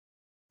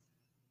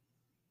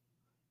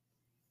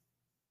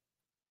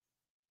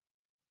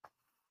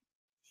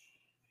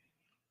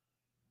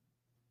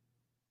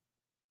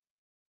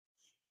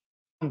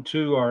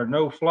 To our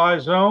no-fly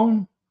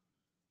zone.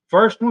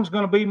 First one's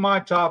going to be my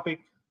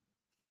topic.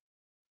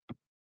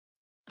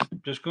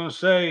 Just going to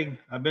say,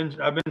 I've been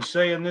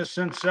saying this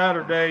since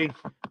Saturday.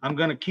 I'm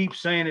going to keep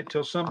saying it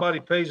till somebody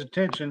pays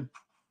attention.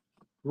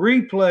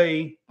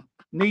 Replay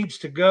needs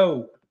to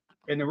go.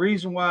 And the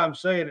reason why I'm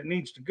saying it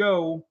needs to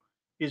go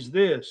is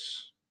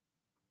this.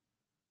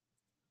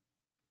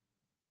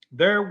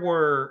 There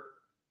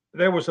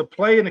was a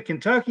play in the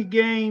Kentucky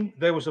game.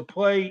 There was a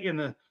play in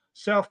the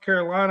South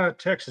Carolina,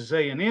 Texas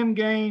A&M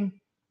game.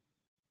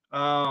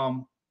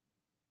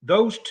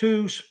 Those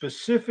 2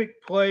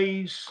 specific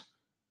plays,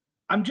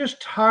 I'm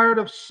just tired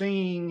of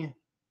seeing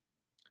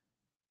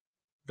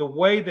the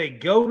way they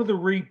go to the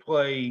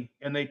replay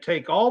and they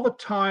take all the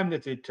time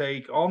that they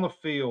take on the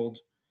field,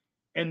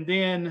 and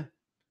then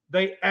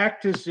they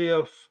act as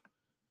if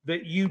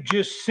that you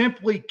just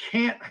simply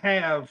can't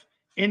have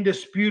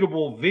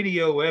indisputable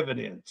video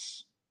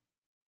evidence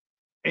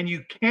and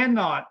you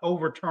cannot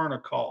overturn a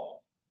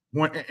call.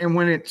 When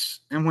it's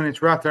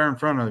right there in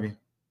front of you.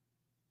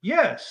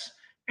 Yes.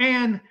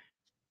 And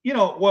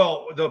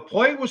the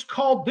play was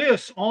called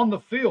this on the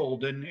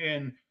field,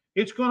 and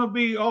it's going to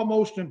be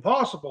almost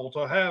impossible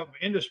to have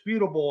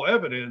indisputable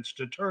evidence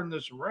to turn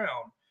this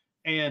around.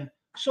 And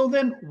so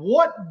then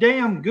what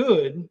damn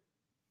good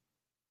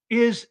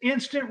is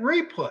instant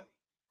replay?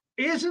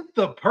 Isn't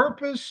the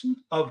purpose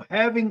of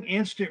having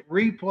instant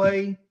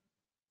replay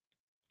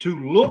to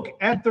look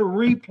at the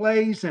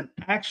replays and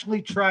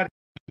actually try to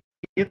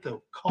get the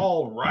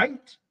call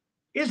right?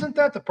 Isn't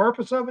that the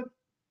purpose of it?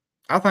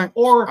 I think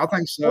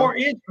so. Or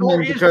is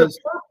the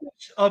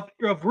purpose of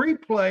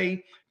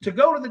replay to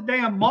go to the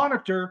damn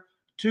monitor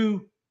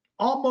to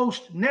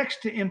almost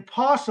next to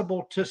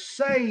impossible to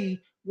say,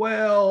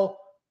 well,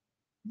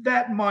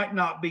 that might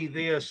not be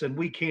this and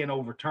we can't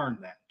overturn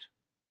that?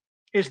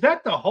 Is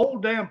that the whole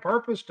damn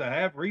purpose to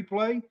have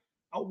replay?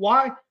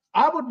 Why?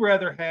 I would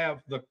rather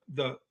have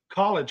the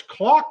college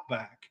clock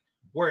back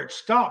where it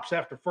stops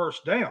after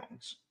first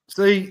downs.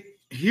 See,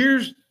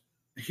 here's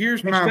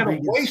instead of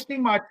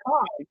wasting my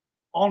time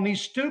on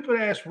these stupid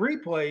ass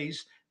replays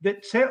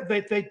that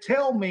they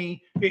tell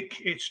me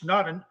it's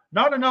not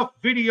enough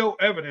video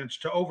evidence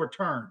to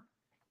overturn.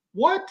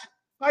 What?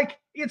 Like,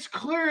 it's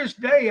clear as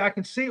day. I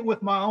can see it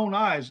with my own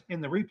eyes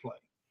in the replay.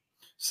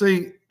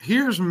 See,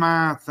 here's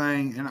my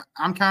thing, and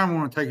I'm kind of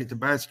want to take it to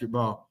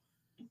basketball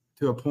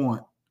to a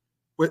point.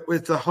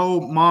 with the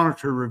whole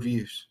monitor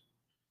reviews,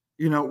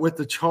 with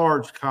the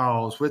charge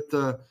calls, with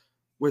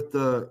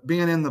the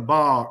being in the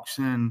box,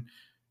 and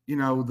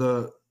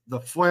the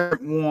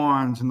flagrant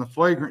ones and the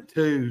flagrant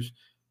twos,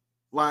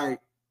 like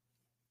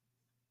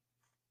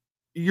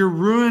you're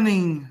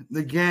ruining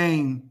the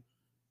game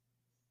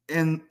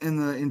and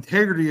the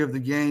integrity of the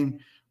game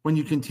when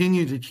you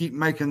continue to keep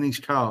making these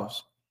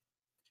calls.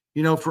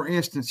 For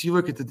instance, you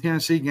look at the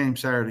Tennessee game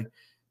Saturday.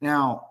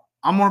 Now,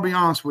 I'm going to be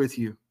honest with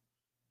you.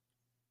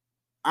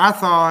 I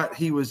thought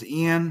he was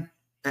in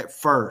at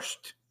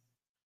first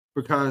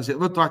because it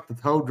looked like the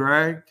toe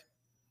dragged.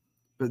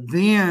 But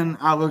then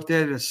I looked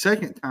at it a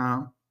second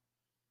time,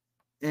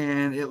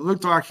 and it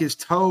looked like his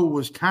toe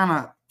was kind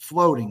of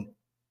floating.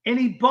 And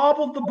he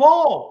bobbled the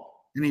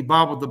ball.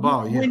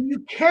 Yeah. When you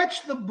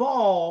catch the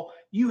ball,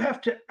 you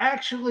have to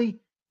actually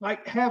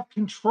have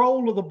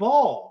control of the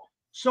ball.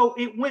 So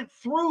it went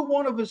through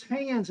one of his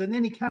hands, and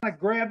then he kind of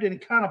grabbed it and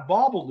kind of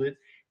bobbled it.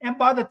 And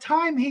by the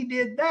time he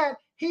did that,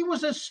 he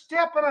was a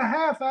step and a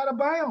half out of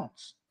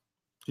bounds.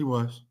 He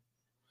was.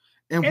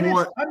 And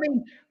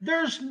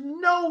there's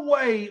no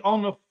way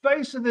on the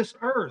face of this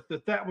earth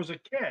that was a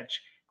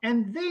catch.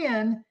 And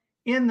then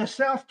in the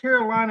South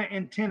Carolina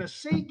and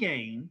Tennessee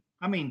game,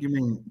 you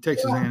mean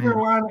Texas South A&M.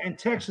 Carolina and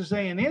Texas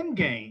A&M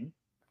game,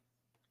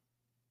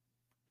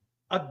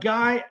 a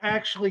guy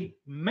actually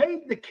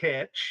made the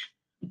catch,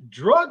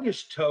 drug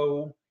his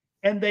toe,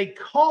 and they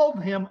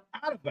called him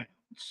out of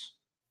bounds,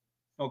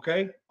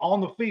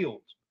 on the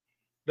field.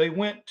 They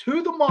went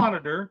to the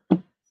monitor.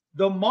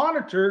 The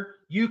monitor,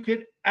 you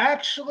could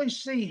actually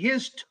see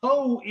his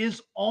toe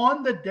is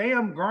on the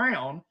damn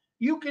ground.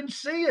 You can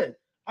see it.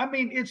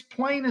 It's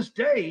plain as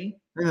day.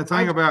 And the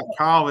thing about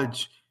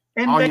college,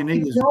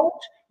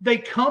 they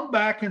come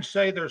back and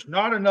say there's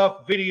not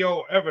enough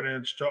video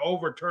evidence to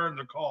overturn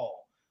the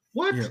call.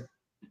 What? Yeah.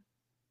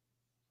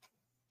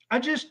 I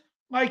just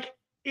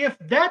if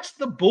that's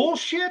the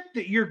bullshit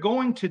that you're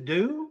going to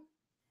do,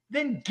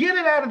 then get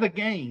it out of the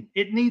game.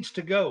 It needs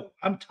to go.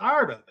 I'm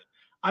tired of it.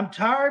 I'm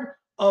tired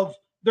of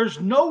there's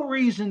no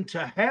reason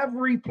to have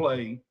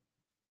replay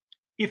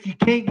if you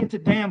can't get the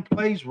damn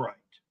plays right.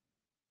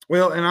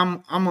 Well, and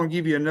I'm going to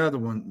give you another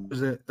one.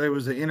 There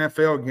was an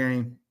NFL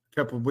game a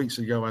couple of weeks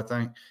ago, I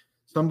think.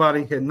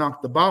 Somebody had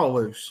knocked the ball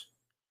loose.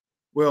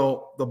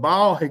 Well, the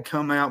ball had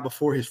come out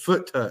before his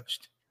foot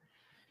touched.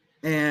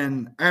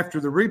 And after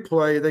the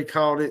replay, they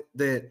called it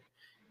that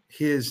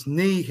his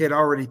knee had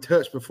already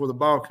touched before the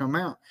ball come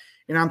out.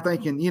 And I'm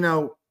thinking,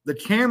 the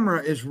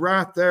camera is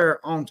right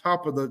there on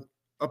top of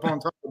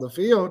the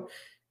field,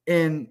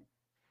 and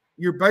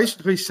you're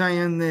basically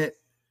saying that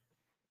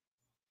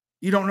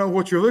you don't know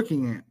what you're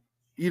looking at.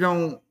 You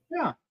don't.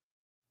 Yeah.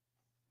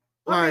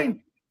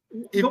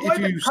 The way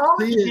the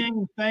college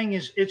game thing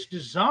is, it's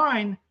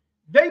designed.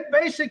 They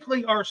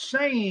basically are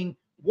saying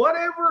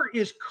whatever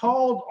is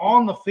called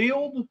on the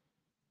field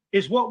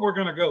is what we're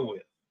going to go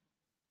with.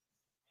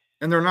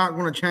 And they're not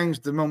going to change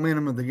the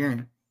momentum of the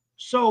game.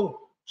 So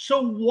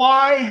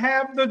why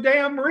have the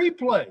damn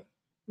replay?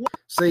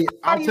 See,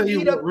 I'll tell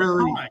you what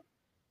really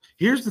 –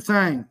 here's the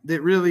thing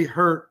that really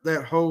hurt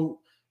the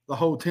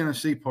whole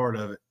Tennessee part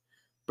of it,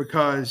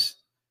 because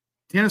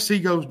Tennessee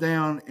goes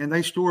down and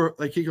they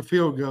kick a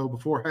field goal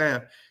before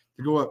half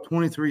to go up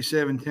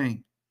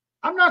 23-17.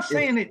 I'm not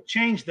saying it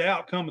changed the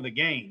outcome of the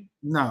game.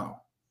 No.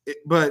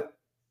 But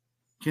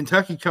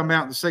Kentucky come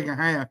out in the second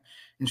half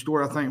and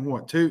scored, I think,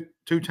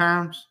 two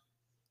times?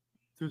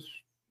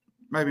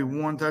 Maybe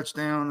one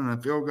touchdown and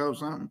a field goal,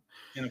 something.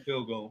 And a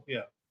field goal,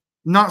 yeah.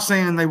 Not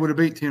saying they would have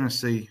beat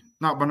Tennessee,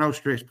 not by no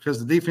stretch, because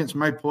the defense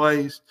made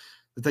plays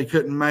that they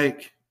couldn't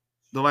make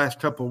the last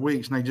couple of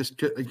weeks, and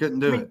they couldn't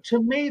do it.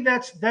 To me,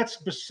 that's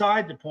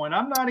beside the point.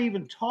 I'm not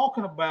even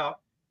talking about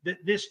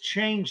that this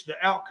changed the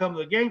outcome of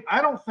the game.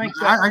 I don't think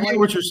that. I get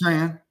what you're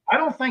saying. I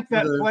don't think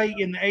that play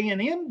in the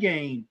A&M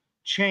game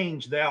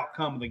changed the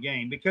outcome of the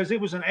game, because it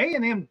was an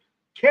A&M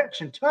catch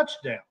and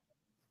touchdown.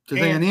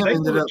 And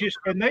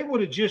they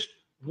would have just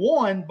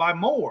won by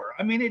more.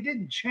 It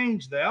didn't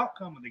change the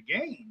outcome of the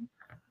game.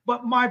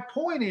 But my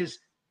point is,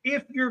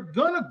 if you're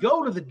going to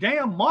go to the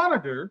damn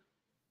monitor,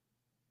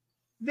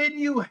 then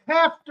you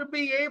have to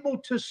be able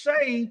to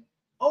say,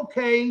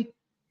 okay,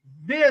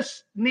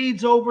 this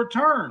needs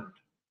overturned.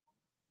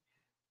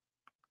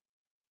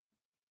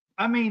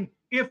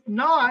 If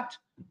not,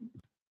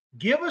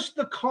 give us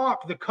the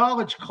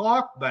college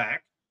clock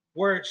back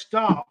where it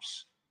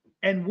stops,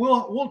 and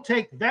we'll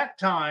take that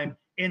time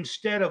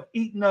instead of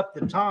eating up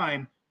the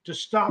time to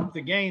stop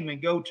the game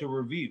and go to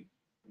review.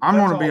 I'm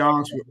going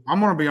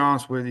to be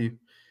honest with you,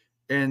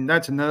 and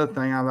that's another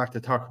thing I like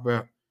to talk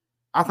about.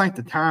 I think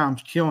the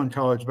time's killing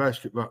college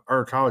basketball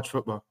or college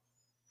football.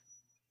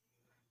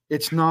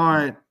 It's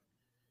not,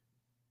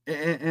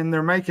 and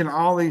they're making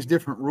all these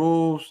different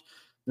rules.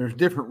 There's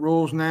different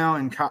rules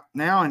now.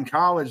 Now in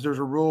college, there's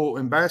a rule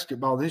in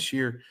basketball this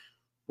year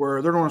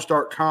where they're going to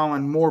start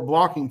calling more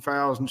blocking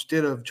fouls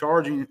instead of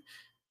charging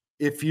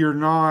if you're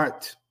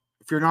not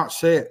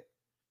set.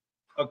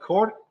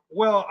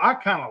 Well, I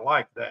kind of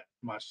like that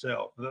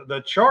myself.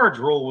 The charge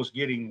rule was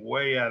getting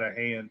way out of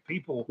hand.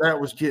 That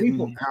was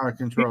getting out of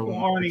control.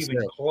 People aren't even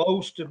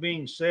close to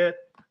being set.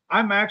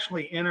 I'm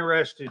actually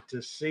interested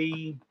to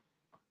see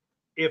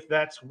if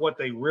that's what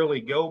they really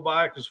go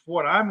by, because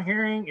what I'm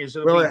hearing is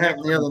it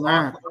happened the other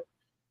night.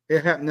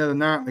 It happened the other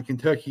night in the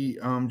Kentucky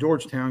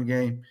Georgetown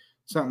game.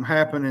 Something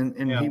happened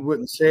and he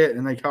wouldn't set,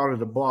 and they called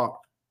it a block.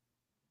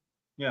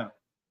 Yeah.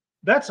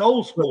 That's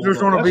old school. That's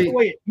the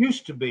way it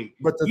used to be.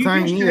 But the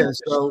thing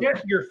is,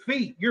 set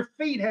your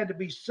feet had to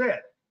be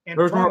set.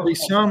 There's going to be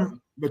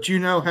some, but you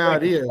know how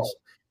it is.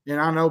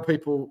 And I know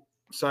people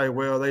say,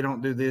 well, they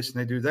don't do this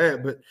and they do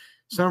that, but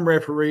some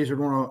referees are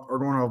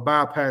going to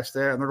bypass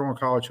that, and they're going to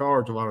call a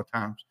charge a lot of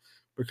times,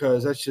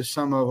 because that's just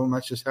some of them.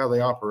 That's just how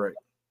they operate.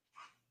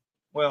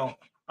 Well,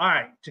 all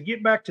right. To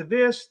get back to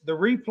this, the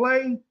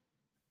replay,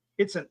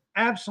 it's an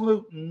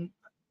absolute.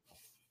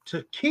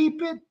 To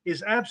keep it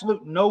is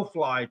absolute no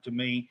fly to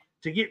me.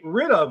 To get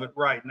rid of it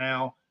right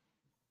now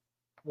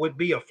would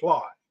be a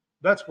fly.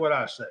 That's what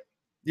I say.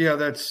 Yeah,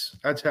 that's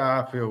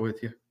how I feel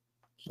with you.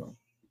 So,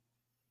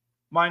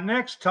 my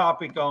next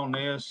topic on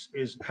this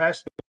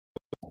has to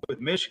do with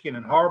Michigan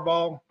and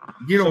Harbaugh.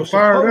 Get them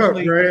fired up,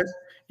 Brad.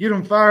 Get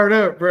them fired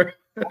up, Brad.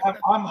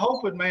 I'm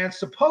hoping, man.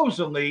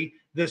 Supposedly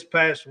this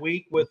past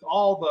week, with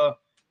all the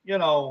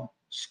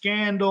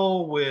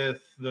scandal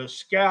with the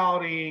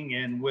scouting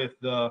and with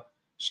the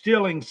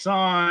stealing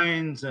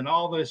signs and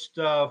all this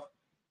stuff,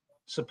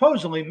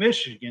 supposedly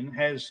Michigan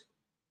has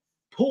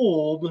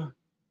pulled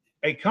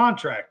a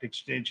contract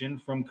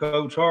extension from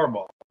Coach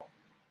Harbaugh.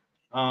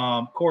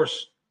 Of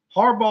course,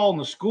 Harbaugh and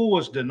the school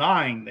is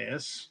denying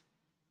this.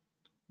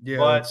 Yeah,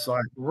 but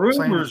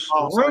rumors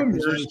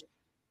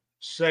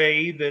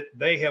say that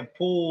they have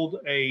pulled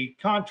a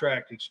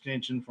contract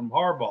extension from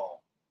Harbaugh.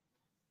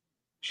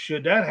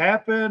 Should that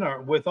happen,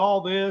 or with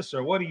all this,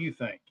 or what do you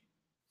think?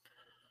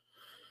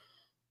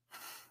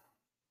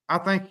 I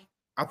think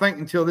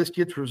until this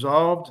gets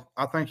resolved,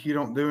 I think you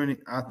don't do any.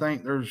 I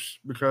think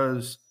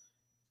because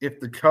if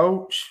the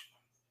coach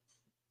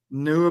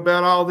knew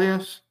about all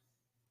this,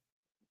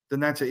 then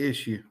that's an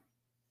issue.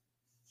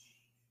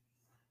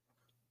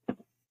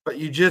 But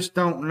you just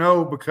don't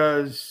know,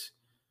 because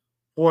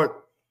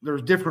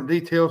there's different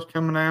details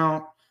coming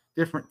out,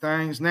 different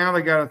things. Now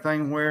they got a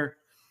thing where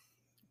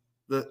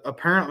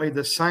apparently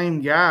the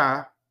same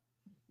guy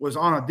was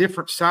on a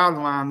different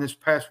sideline this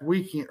past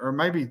weekend, or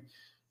maybe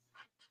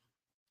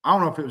I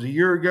don't know if it was a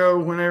year ago,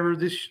 whenever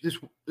this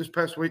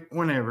past week,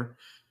 whenever,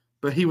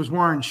 but he was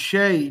wearing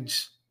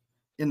shades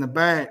in the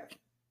back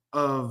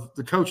of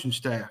the coaching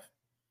staff,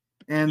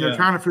 and they're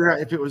trying to figure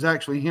out if it was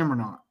actually him or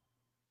not.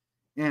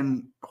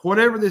 And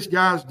whatever this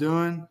guy's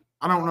doing,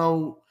 I don't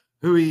know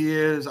who he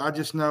is. I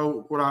just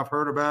know what I've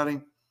heard about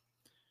him.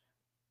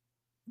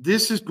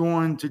 This is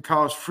going to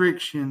cause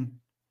friction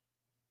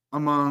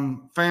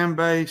among fan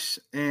base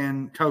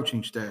and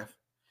coaching staff.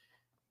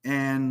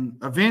 And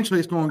eventually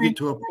it's going to get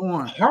to a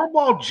point.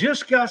 Harbaugh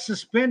just got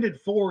suspended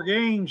 4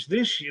 games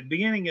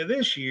beginning of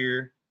this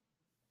year,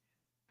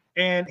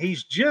 and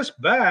he's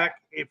just back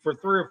for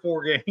 3 or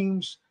 4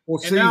 games. Well,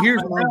 see,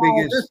 here's my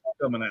biggest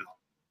coming out.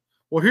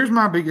 Well, here's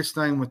my biggest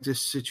thing with this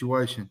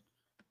situation,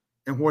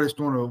 and what it's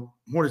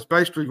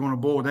basically going to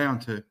boil down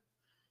to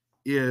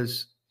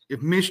is,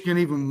 if Michigan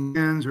even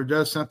wins or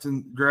does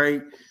something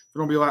great, they're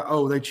going to be like,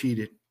 "Oh, they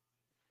cheated."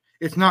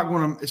 It's not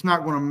going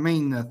to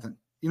mean nothing.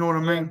 You know what I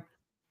mean?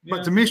 Yeah.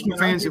 But to Michigan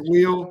fans, it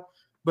will.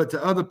 But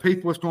to other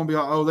people, it's going to be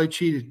like, "Oh, they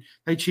cheated.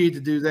 They cheated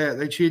to do that.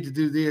 They cheated to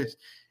do this."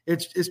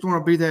 It's going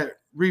to be that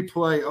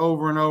replay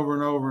over and over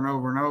and over and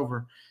over and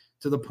over,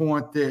 to the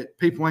point that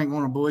people ain't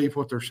going to believe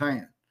what they're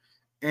saying,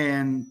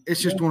 and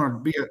it's just going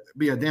to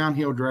be a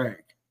downhill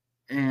drag.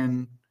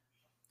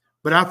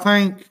 But I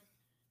think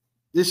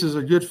this is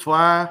a good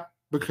fly,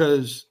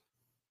 because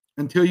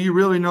until you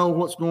really know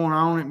what's going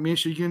on at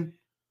Michigan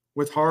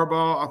with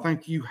Harbaugh, I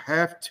think you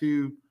have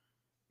to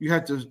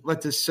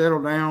let this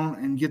settle down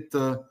and get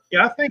the.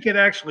 Yeah, I think it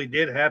actually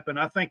did happen.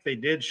 I think they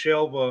did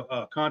shelve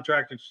a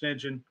contract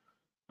extension,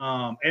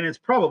 and it's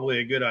probably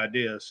a good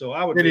idea. So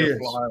I would be a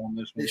fly on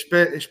this one,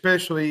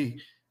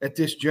 especially at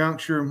this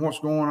juncture and what's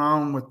going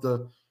on with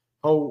the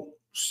whole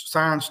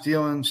sign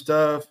stealing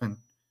stuff and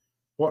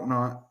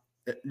whatnot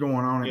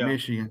going on at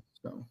Michigan.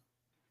 So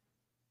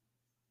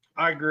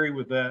I agree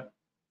with that.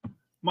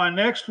 My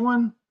next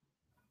one,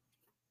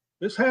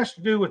 this has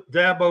to do with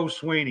Dabo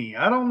Swinney.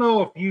 I don't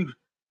know if you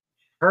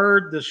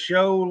heard the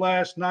show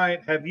last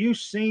night. Have you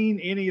seen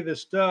any of the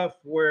stuff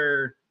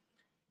where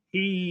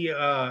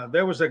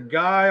there was a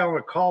guy on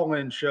a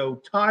call-in show,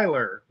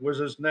 Tyler was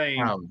his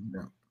name. Oh,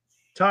 yeah.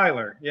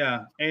 Tyler,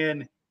 yeah.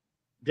 And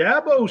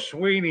Dabo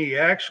Swinney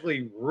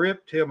actually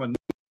ripped him a new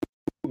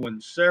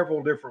one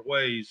several different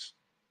ways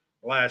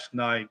last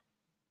night.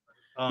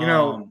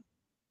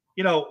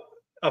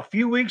 A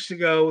few weeks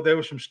ago, there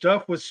was some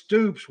stuff with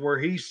Stoops where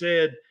he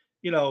said,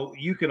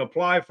 you can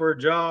apply for a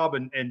job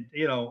and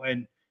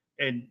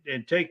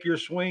take your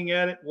swing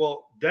at it.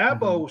 Well,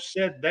 Dabo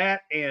said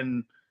that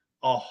and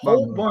a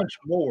whole bunch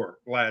more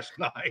last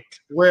night.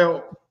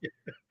 Well,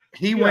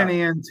 he went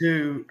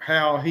into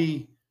how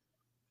he,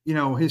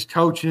 his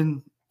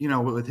coaching,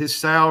 with his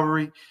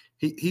salary,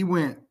 he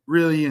went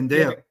really in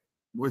depth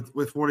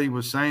with what he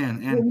was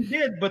saying. And he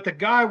did, but the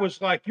guy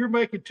was like, "You're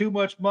making too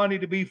much money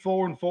to be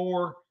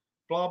 4-4,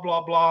 blah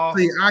blah blah."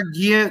 See, I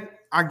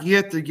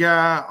get the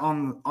guy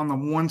on the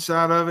one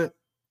side of it,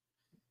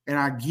 and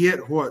I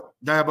get what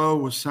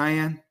Dabo was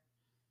saying,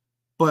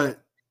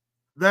 but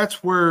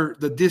that's where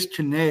the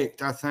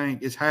disconnect, I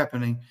think, is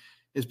happening,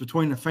 is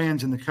between the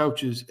fans and the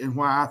coaches, and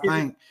why I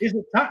think is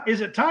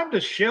it time to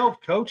shelve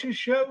coaches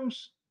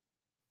shows?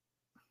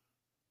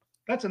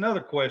 That's another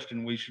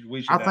question we should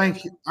ask. I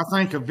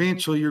think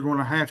eventually you're going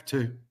to have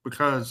to,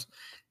 because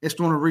it's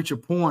going to reach a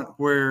point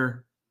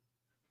where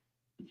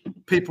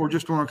people are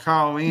just going to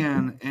call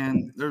in,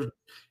 and there's,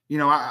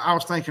 I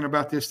was thinking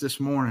about this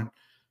morning.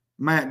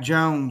 Matt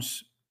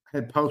Jones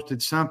had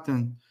posted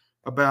something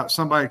about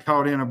somebody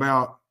called in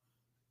about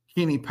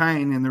Kenny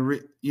Payne, and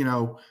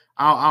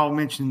I'll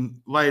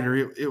mention later.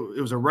 It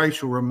was a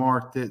racial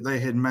remark that they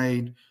had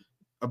made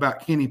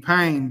about Kenny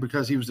Payne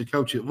because he was the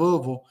coach at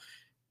Louisville,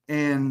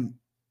 and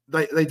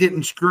they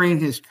didn't screen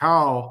his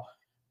call,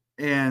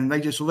 and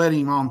they just let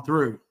him on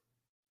through,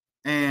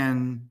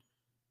 and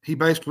he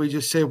basically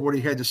just said what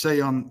he had to say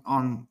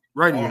on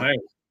radio.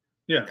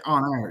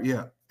 On air,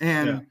 yeah.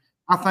 And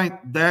I think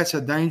that's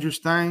a dangerous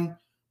thing,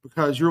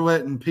 because you're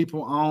letting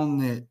people on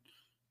that,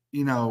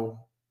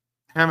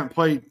 haven't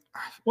played.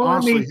 Well,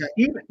 honestly,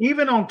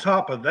 even on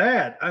top of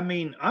that, I'm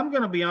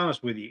going to be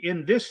honest with you.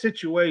 In this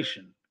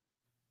situation,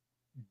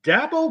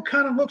 Dabo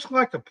kind of looks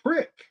like a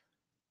prick.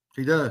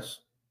 He does.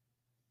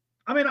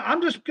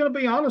 I'm just going to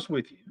be honest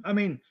with you. And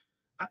I'm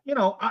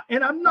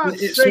not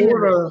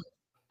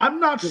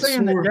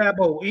saying that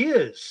Dabo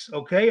is,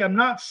 okay? I'm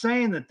not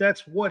saying that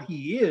that's what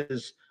he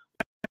is.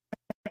 What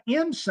I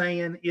am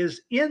saying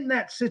is, in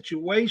that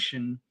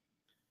situation,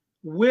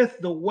 with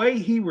the way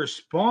he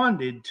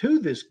responded to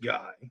this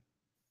guy,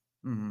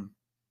 mm-hmm.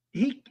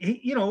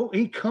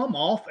 he come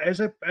off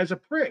as a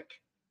prick,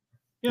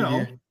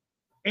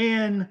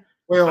 and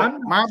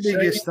my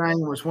biggest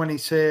thing was when he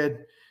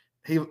said,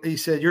 he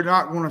said, "You're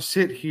not going to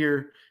sit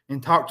here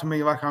and talk to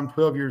me like I'm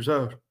 12 years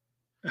old."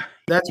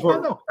 That's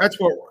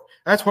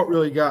what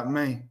really got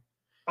me.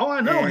 Oh, I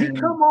know. He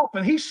come off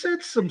and he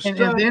said some stuff.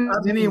 And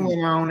then he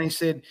went on. He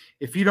said,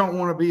 if you don't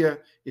want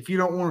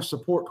to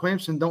support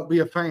Clemson, don't be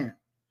a fan.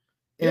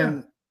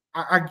 And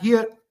I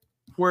get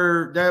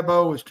where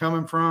Dabo is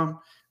coming from,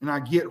 and I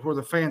get where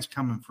the fans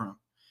coming from.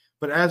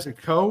 But as a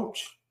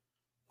coach,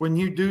 when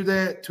you do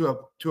that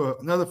to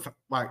another,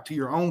 like to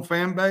your own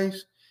fan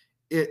base,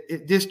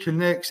 it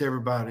disconnects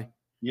everybody.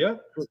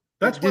 Yep,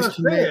 that's what I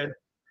said.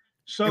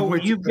 So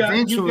you've got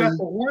the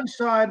one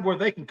side where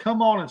they can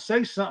come on and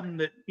say something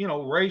that,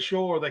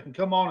 racial, or they can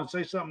come on and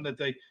say something that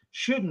they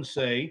shouldn't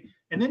say.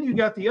 And then you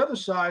got the other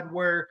side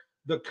where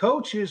the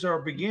coaches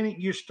are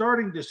you're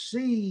starting to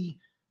see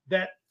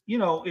that,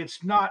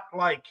 it's not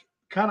like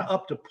kind of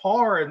up to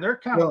par, and they're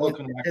kind of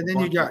looking like. And then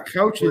you got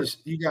coaches,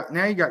 you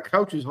got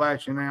coaches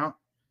lashing out.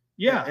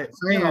 At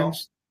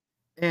fans.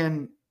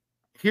 And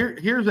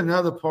here's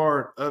another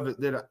part of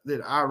it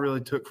that I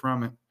really took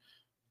from it.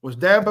 Was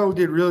Dabo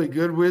did really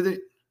good with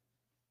it,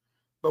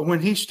 but when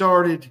he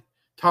started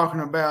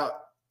talking about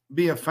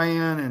be a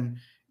fan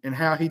and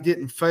how he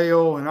didn't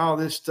fail and all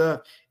this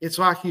stuff, it's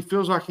like he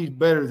feels like he's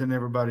better than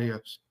everybody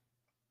else.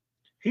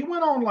 He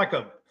went on like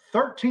a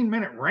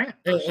 13-minute rant,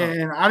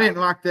 and I didn't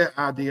like that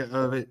idea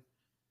of it.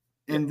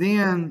 And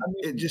then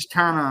it just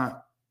kind of,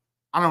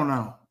 I don't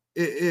know,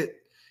 it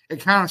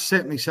kind of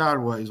set me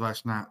sideways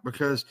last night,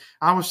 because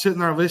I was sitting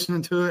there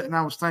listening to it and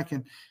I was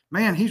thinking,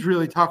 man, he's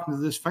really talking to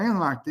this fan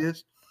like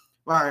this.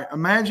 Like,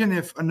 imagine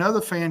if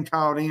another fan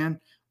called in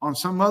on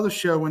some other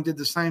show and did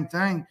the same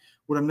thing.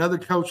 Would another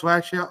coach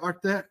lash out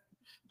like that?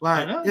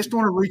 Like, it's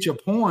going to reach a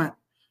point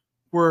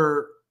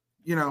where,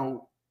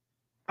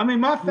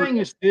 my thing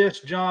is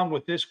this, John,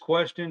 with this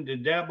question,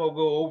 did Dabo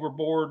go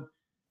overboard?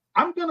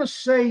 I'm going to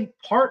say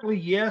partly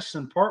yes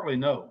and partly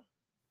no.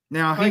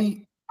 Now,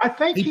 he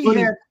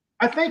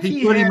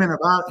put him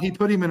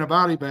in a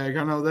body bag.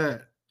 I know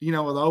that. The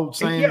old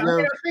saying.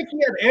 I think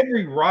he had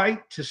every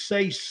right to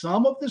say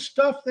some of the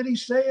stuff that he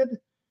said.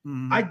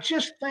 Mm-hmm. I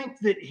just think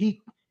that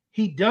he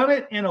done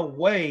it in a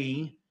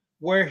way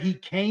where he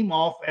came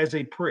off as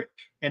a prick,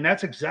 and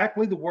that's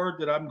exactly the word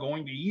that I'm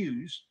going to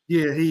use.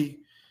 Yeah, he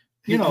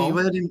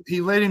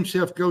let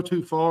himself go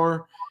too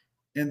far,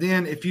 and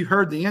then if you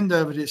heard the end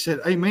of it, it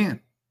said "Amen."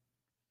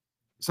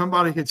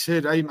 Somebody had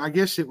said, I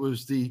guess it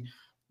was the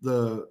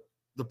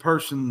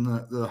person,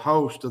 the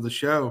host of the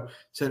show,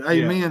 said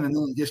 "Amen," and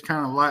then it just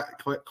kind of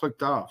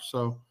clicked off.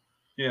 So,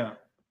 yeah.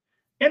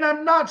 And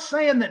I'm not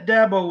saying that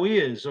Dabo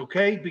is,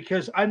 okay,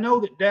 because I know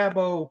that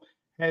Dabo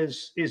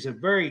is a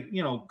very,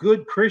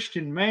 good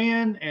Christian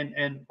man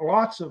and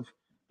lots of,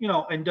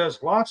 and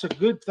does lots of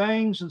good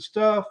things and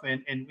stuff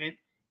and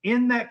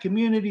in that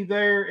community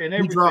there and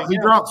everything. He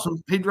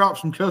dropped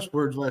some cuss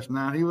words last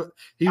night.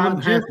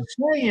 I'm just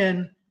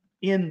saying,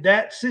 in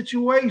that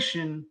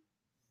situation,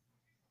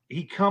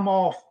 he come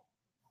off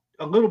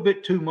a little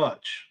bit too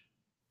much.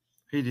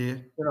 He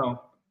did. You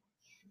know.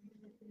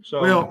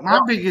 So Well,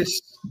 my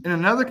biggest and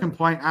another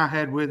complaint I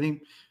had with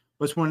him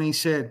was when he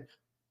said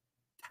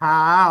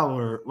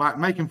Tyler, like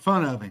making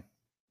fun of him.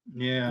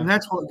 yeah. And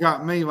that's what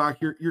got me. Like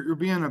you're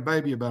being a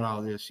baby about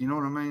all this. You know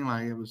what I mean?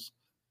 Like it was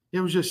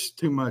just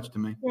too much to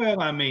me.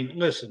 Well, I mean,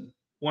 listen,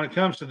 when it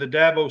comes to the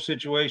Dabo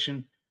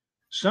situation,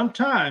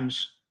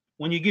 sometimes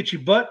when you get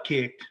your butt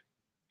kicked,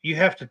 you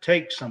have to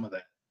take some of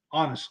that,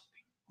 honestly.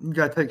 You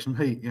got to take some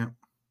heat, yeah.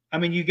 I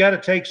mean, you got to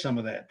take some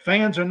of that.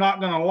 Fans are not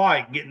going to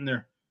like getting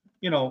their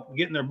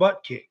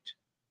butt kicked.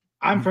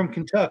 I'm from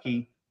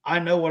Kentucky. I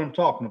know what I'm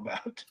talking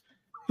about.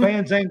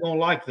 Fans ain't going to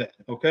like that,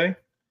 okay?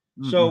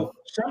 So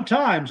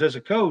sometimes as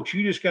a coach,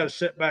 you just got to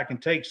sit back and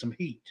take some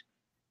heat.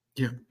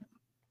 Yeah.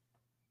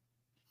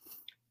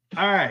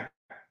 All right.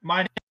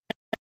 My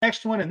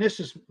next one, and this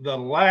is the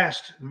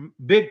last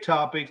big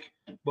topic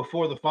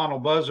before the final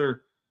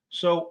buzzer.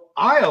 So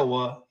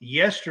Iowa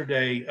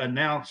yesterday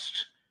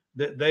announced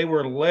that they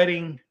were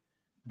letting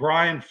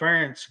Brian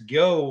Ferentz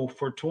go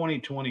for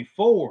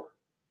 2024.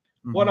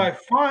 What I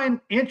find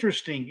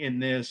interesting in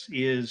this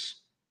is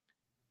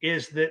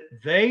that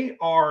they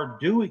are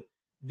doing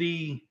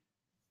the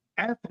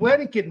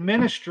athletic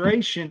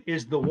administration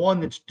is the one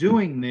that's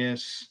doing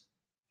this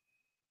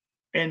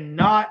and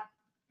not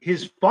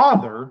his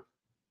father,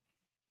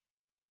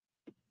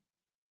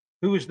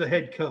 who is the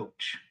head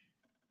coach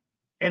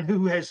and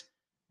who has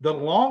the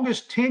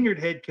longest tenured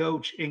head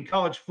coach in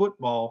college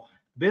football,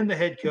 been the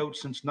head coach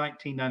since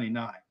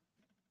 1999.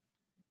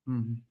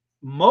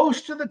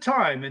 Most of the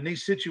time in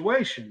these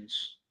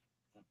situations,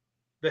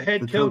 the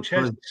head coach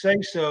has to say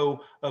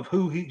so of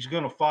who he's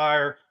going to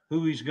fire,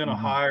 who he's going to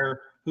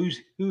hire, who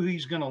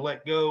he's going to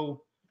let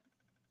go.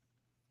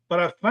 But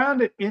I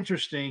found it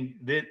interesting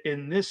that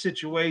in this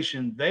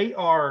situation, they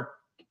are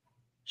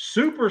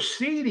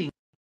superseding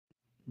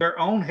their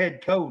own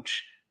head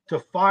coach to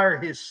fire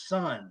his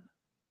son.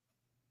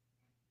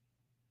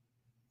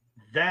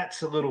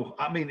 That's a little,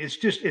 I mean,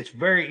 it's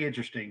very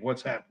interesting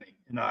what's happening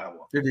in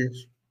Iowa. It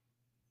is.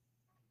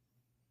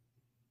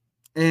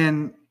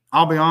 And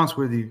I'll be honest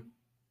with you,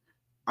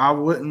 I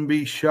wouldn't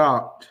be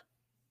shocked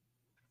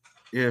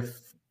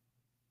if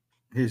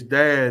his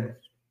dad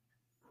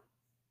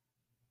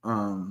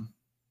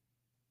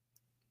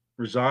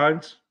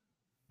resigns.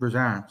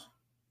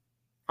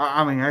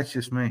 I mean, that's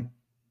just me.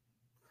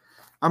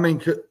 I mean,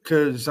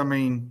 because, I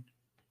mean,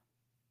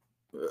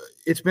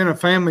 it's been a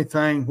family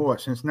thing,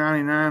 since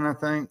 99, I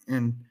think.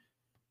 And,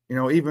 you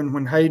know, even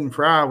when Hayden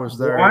Fry was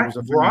there.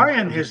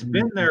 Brian has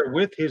been there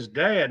with his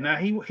dad. Now,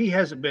 he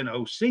hasn't been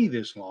OC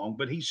this long,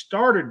 but he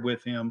started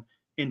with him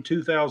in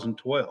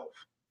 2012.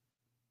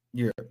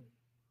 Yeah.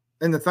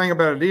 And the thing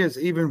about it is,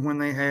 even when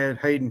they had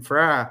Hayden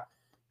Fry,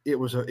 it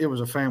was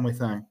a family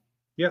thing.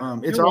 Yeah.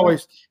 It's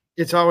always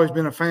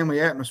been a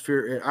family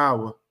atmosphere at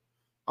Iowa.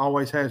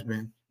 Always has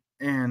been.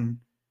 And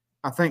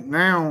I think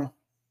now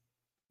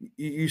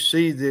you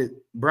see that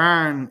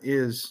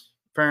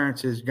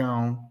Ferentz is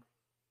gone.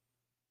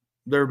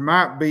 There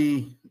might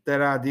be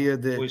that idea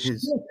that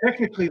he's still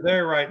technically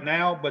there right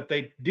now, but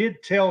they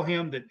did tell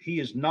him that he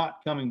is not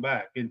coming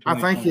back in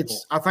 2024.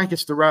 I think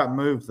it's the right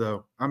move,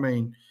 though. I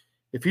mean,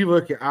 if you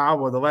look at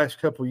Iowa the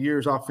last couple of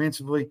years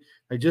offensively,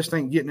 they just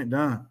ain't getting it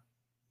done,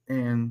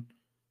 and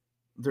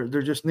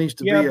there just needs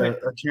to be a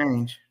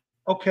change.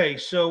 Okay,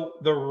 so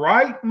the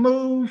right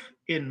move,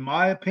 in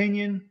my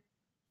opinion,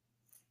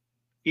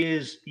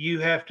 is you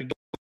have to go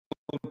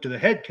to the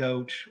head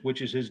coach,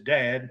 which is his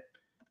dad.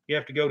 You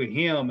have to go to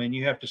him and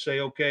you have to say,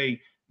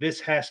 okay, this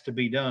has to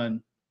be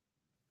done.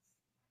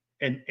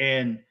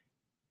 And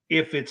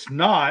if it's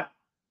not,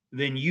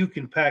 then you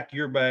can pack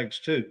your bags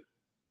too.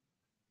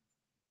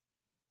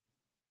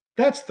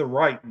 That's the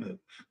right move.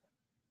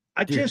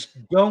 I just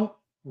don't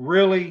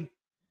really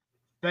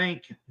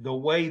think the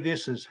way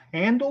this is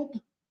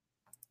handled.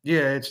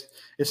 Yeah,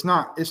 it's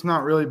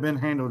not really been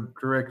handled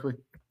correctly.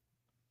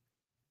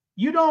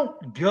 You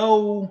don't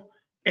go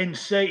and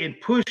say and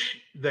push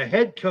the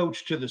head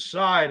coach to the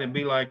side and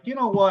be like, you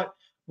know what,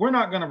 we're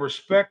not going to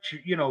respect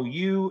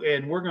you,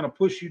 and we're going to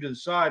push you to the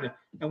side,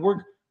 and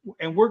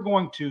we're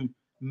going to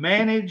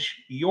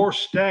manage your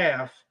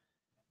staff.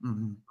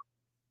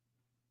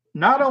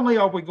 Not only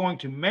are we going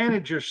to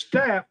manage your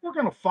staff, we're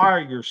going to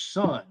fire your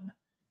son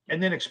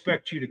and then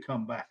expect you to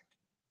come back.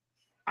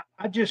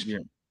 I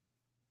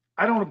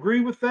don't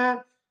agree with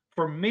that.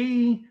 For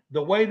me,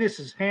 the way this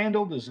is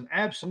handled is an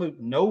absolute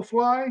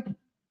no-fly.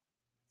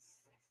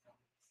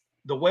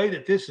 The way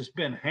that this has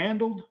been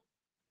handled,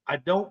 I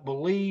don't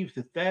believe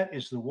that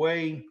is the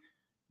way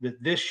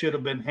that this should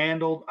have been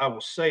handled. I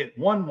will say it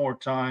one more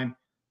time.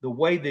 The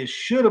way this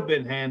should have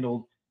been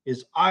handled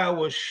is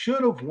Iowa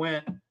should have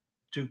went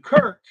to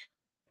Kirk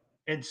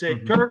and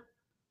said, Kirk,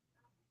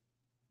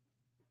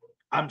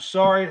 I'm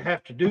sorry to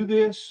have to do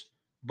this,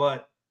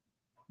 but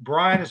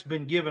Brian has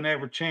been given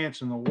every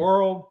chance in the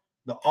world.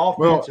 The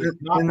offense is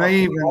not up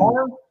to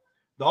par.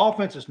 The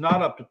offense is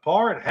not up to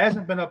par. It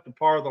hasn't been up to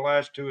par the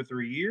last 2 or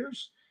 3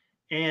 years.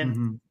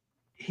 And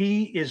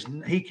he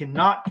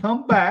cannot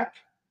come back,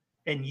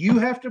 and you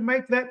have to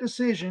make that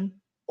decision,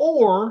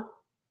 or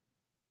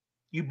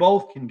you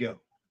both can go.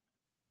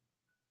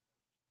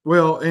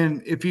 Well,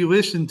 and if you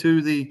listen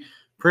to the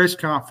press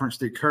conference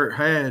that Kurt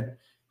had,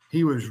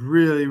 he was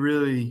really,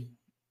 really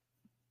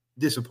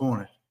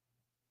disappointed.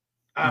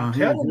 I'm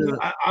telling you,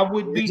 I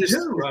would be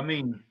too. I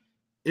mean,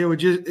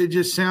 it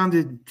just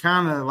sounded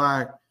kind of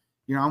like,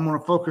 I'm going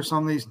to focus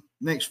on these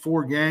next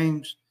 4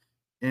 games,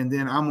 and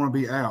then I'm going to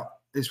be out.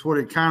 It's what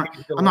it kind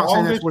of. I'm not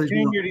saying that's what he's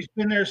doing. He's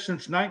been there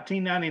since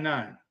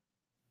 1999.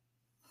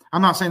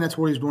 I'm not saying that's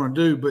what he's going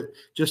to do, but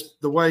just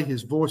the way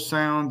his voice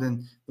sounded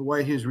and the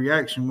way his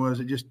reaction was,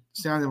 it just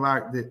sounded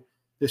like that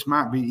this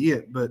might be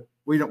it. But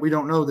we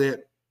don't know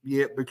that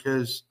yet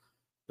because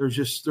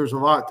there's a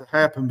lot to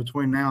happen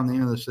between now and the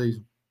end of the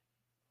season.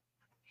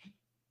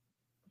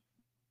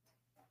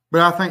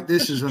 But I think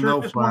this is a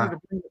no-fly.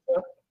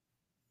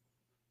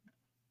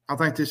 I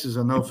think this is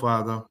a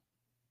no-fly, though.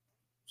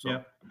 So.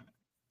 Yeah.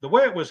 The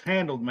way it was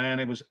handled, man,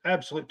 it was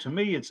absolute. To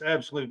me, it's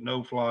absolute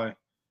no-fly.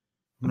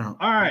 No.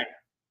 All right.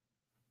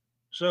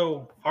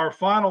 So our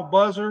final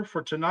buzzer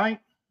for tonight,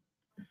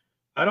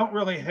 I don't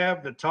really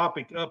have the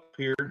topic up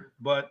here,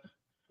 but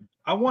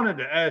I wanted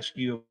to ask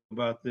you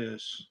about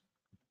this.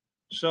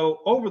 So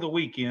over the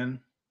weekend,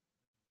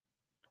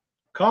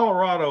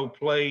 Colorado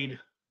played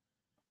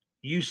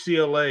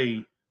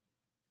UCLA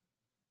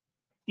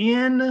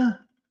in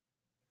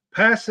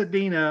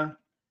Pasadena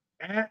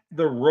at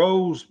the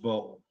Rose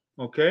Bowl,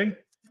 okay?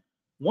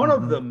 One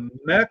of the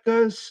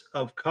meccas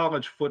of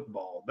college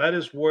football. That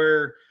is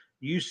where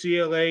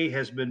UCLA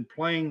has been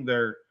playing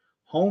their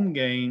home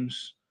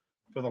games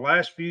for the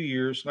last few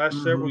years,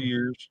 several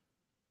years.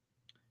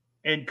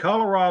 And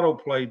Colorado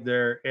played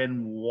there.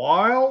 And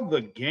while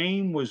the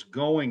game was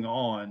going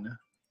on,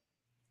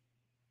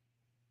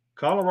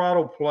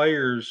 Colorado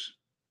players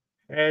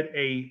had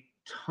a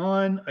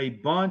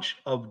bunch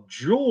of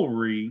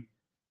jewelry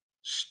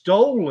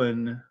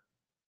stolen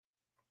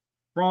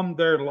from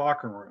their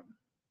locker room.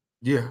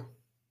 Yeah.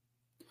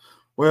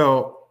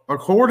 Well,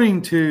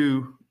 according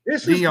to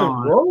this is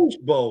Dion, the Rose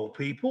Bowl,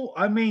 people.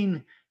 I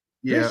mean,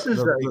 this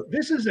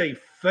is a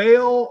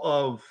fail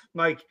of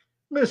like.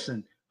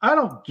 Listen, I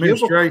don't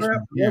give a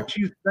crap what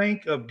you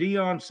think of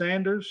Deion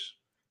Sanders.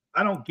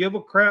 I don't give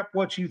a crap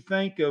what you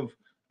think of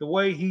the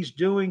way he's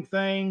doing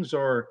things,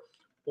 or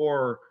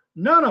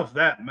none of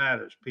that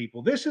matters,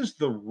 people. This is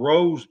the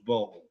Rose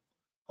Bowl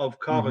of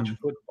college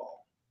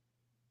football.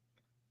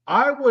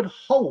 I would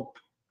hope,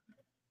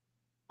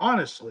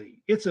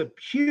 honestly, it's a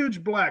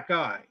huge black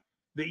eye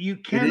that you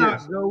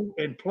cannot go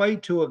and play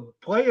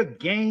a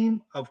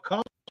game of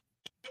college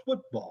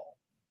football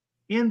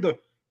in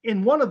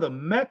one of the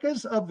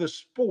meccas of the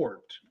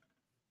sport.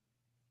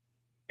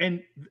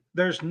 And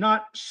there's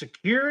not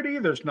security,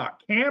 there's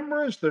not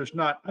cameras,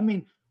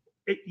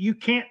 you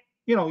can't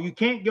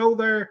go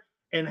there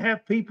and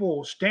have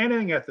people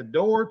standing at the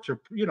door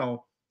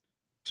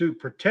to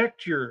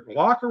protect your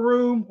locker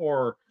room,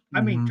 or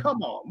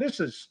come on,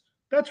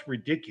 that's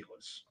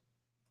ridiculous.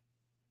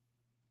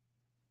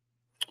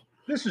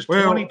 This is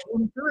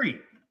 2023.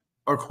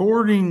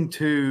 According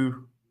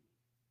to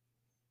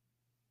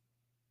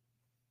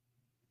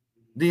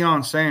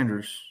Deion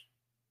Sanders,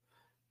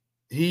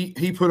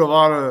 he put a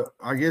lot of,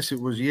 I guess it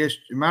was it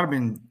might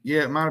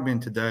have been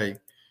today.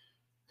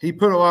 He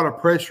put a lot of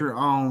pressure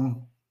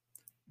on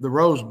the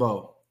Rose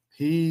Bowl.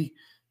 He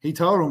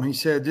told him, he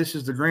said, this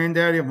is the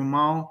granddaddy of them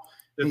all.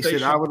 He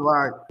said, I would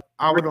like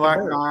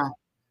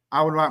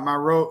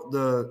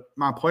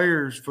my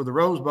players for the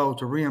Rose Bowl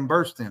to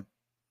reimburse them.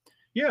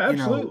 Yeah,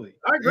 absolutely.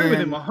 I agree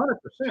with him 100%.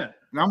 And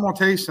I'm going to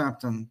tell you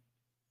something,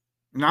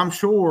 and I'm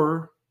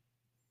sure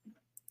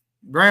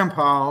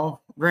grandpa,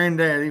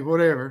 granddaddy,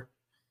 whatever,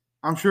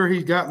 I'm sure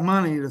he's got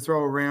money to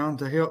throw around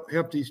to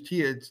help these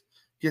kids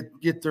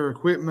get their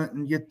equipment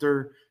and get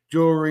their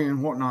jewelry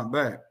and whatnot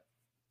back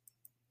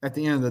at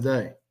the end of the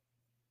day.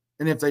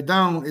 And if they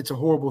don't, it's a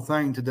horrible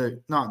thing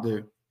to not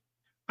do.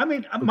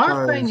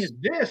 My thing is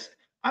this.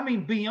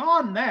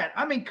 Beyond that,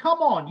 come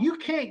on. You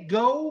can't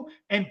go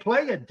and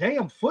play a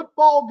damn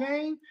football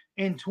game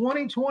in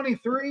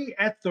 2023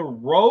 at the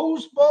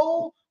Rose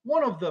Bowl,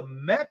 one of the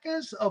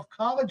meccas of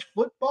college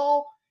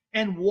football.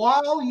 And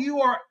while you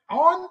are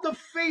on the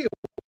field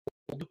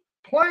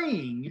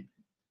playing,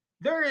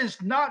 there is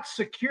not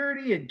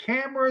security and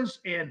cameras,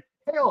 and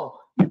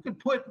hell, you could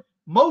put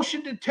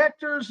motion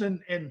detectors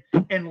and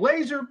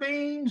laser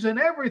beams and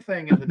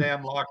everything in the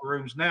damn locker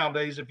rooms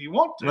nowadays if you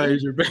want to.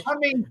 Laser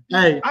beams.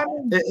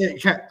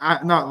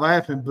 I'm not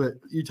laughing, but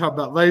you talk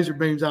about laser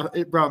beams.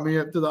 It brought me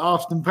up to the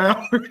Austin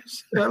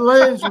Powers. That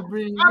laser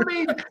beam.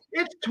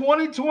 It's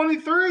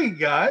 2023,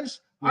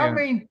 guys. Yeah.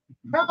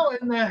 How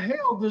in the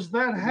hell does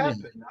that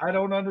happen? Yeah. I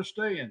don't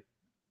understand.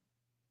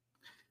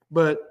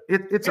 But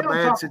it's a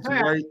bad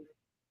situation.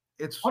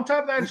 On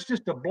top of that, it's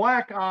just a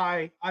black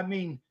eye.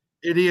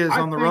 It is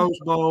on the Rose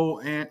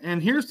Bowl,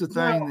 and here's the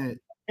thing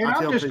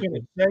I'm just going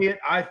to say it.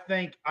 I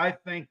think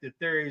that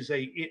there is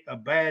a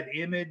bad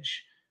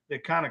image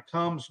that kind of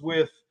comes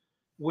with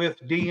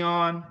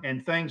Deion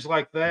and things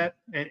like that,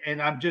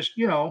 and I'm just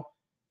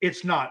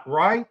it's not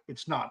right,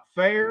 it's not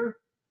fair,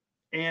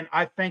 And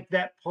I think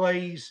that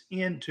plays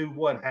into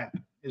what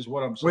happened, is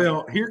what I'm saying.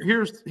 Well,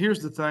 here's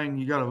the thing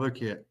you got to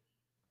look at.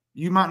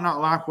 You might not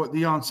like what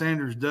Deion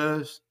Sanders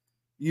does.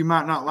 You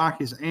might not like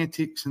his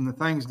antics and the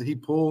things that he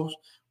pulls,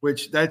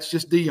 which that's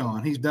just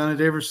Deion. He's done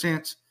it ever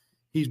since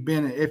he's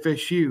been at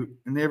FSU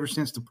and ever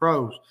since the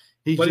pros.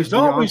 But he's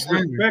always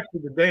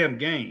respected the damn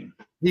game.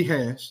 He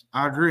has.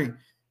 I agree.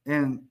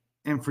 And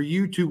for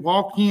you to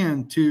walk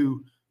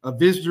into a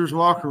visitor's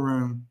locker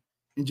room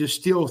and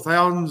just steal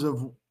thousands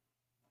of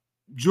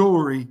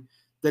jewelry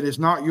that is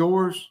not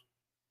yours,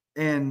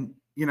 and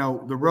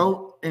the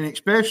road, and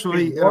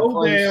especially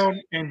low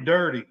down and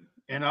dirty,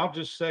 and I'll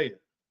just say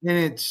it.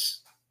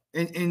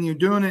 And you're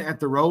doing it at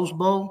the Rose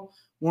Bowl,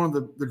 one of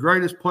the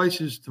greatest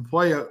places to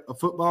play a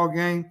football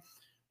game,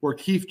 where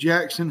Keith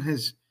Jackson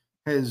has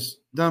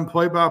done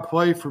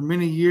play-by-play for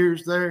many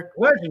years there.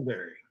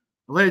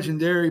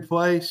 Legendary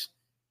place.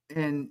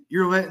 And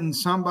you're letting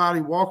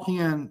somebody walk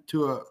in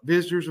to a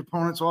visitor's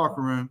opponent's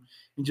locker room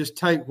and just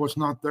take what's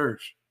not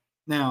theirs.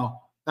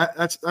 Now,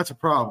 that's a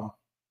problem.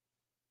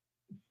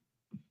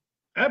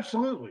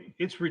 Absolutely.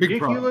 It's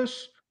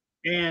ridiculous.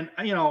 And,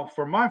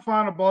 for my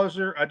final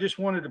buzzer, I just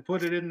wanted to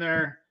put it in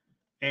there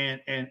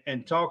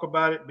and talk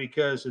about it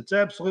because it's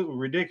absolutely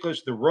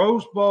ridiculous. The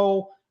Rose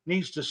Bowl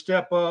needs to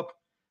step up,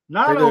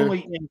 not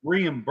only in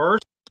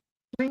reimbursing,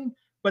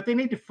 but they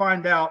need to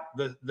find out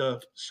the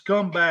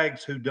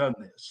scumbags who done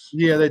this.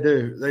 Yeah, they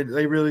do.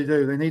 They really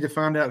do. They need to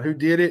find out who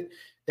did it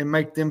and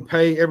make them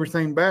pay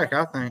everything back,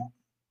 I think.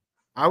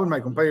 I would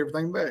make them pay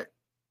everything back.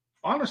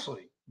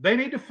 Honestly, they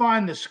need to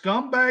find the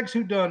scumbags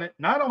who done it,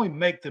 not only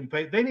make them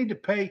pay, they need to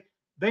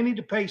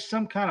pay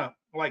some kind of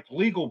like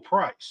legal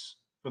price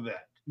for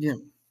that. Yeah.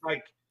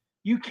 Like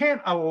you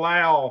can't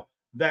allow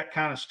that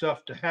kind of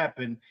stuff to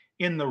happen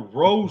in the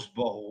Rose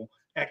Bowl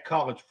at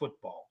college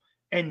football.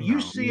 And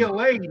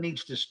UCLA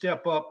needs to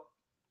step up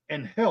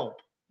and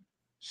help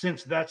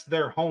since that's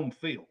their home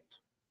field.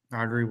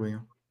 I agree with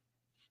you.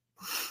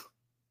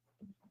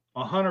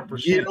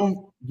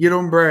 100%. Get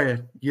them,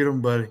 Brad. Get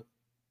them, buddy.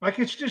 Like,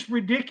 it's just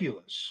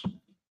ridiculous.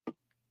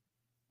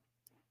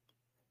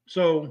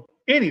 So,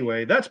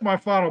 anyway, that's my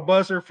final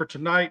buzzer for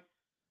tonight.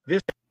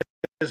 This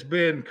has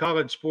been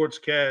College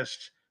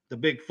SportsCast, the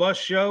Big Fuss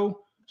Show.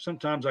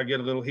 Sometimes I get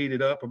a little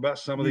heated up about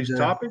some of these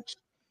topics.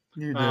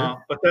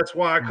 But that's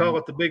why I call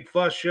it the Big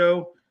Fuss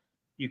Show.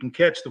 You can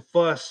catch the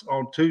fuss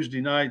on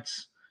Tuesday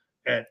nights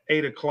at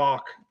 8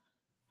 o'clock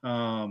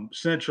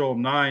Central,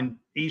 9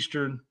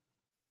 Eastern.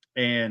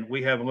 And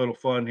we have a little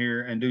fun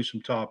here and do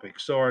some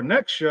topics. So our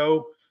next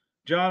show,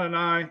 John and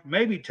I,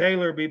 maybe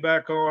Taylor will be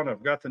back on.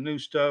 I've got the new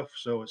stuff,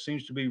 so it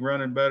seems to be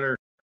running better.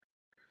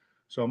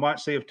 So I might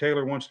see if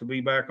Taylor wants to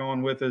be back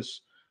on with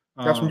us.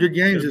 Got some good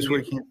games this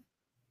weekend.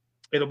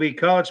 It'll be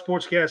College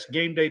SportsCast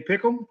Game Day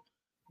Pick'em.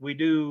 We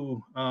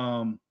do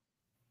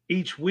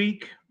each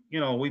week,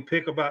 we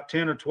pick about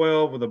 10 or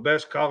 12 of the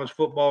best college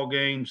football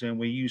games, and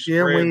we use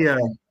spread.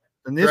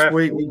 And this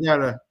week we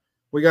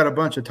got a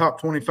bunch of top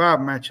 25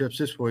 matchups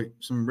this week.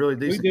 Some really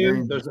decent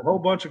games. There's a whole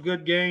bunch of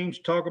good games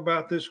to talk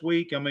about this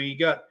week. I mean,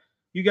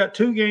 you got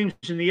two games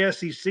in the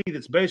SEC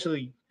that's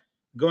basically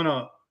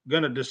gonna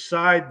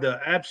decide the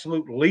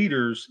absolute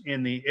leaders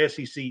in the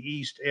SEC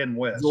East and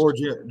West.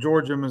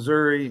 Georgia,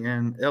 Missouri,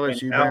 and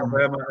LSU. And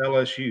Alabama,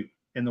 LSU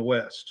in the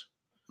West.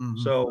 Mm-hmm.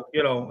 So,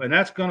 and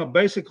that's going to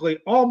basically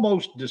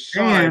almost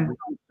decide the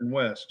East and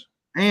West.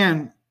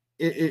 And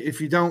if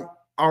you don't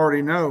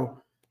already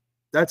know,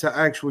 that's an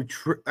actual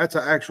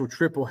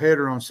triple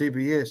header on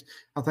CBS.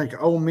 I think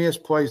Ole Miss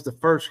plays the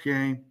first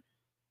game.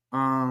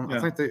 I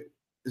think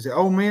is it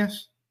Ole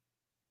Miss?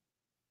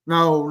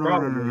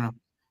 No.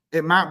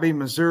 It might be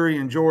Missouri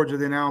and Georgia,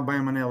 then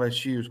Alabama and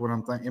LSU is what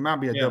I'm thinking. It might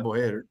be a double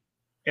header.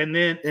 And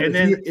then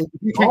if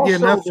you can't get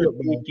enough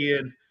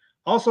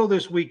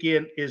this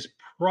weekend is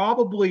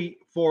probably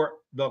for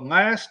the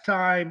last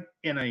time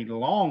in a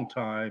long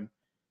time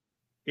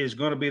is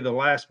going to be the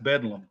last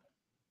Bedlam.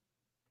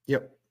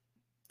 Yep.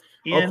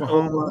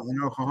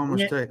 Oklahoma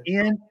State.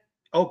 In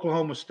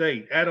Oklahoma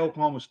State, at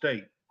Oklahoma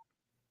State.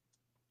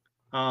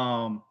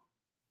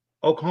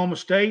 Oklahoma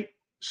State,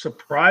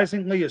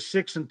 surprisingly, is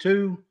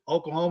 6-2.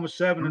 Oklahoma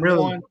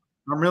 7-1.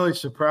 I'm really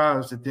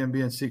surprised at them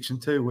being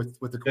 6-2 with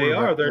the quarterback. They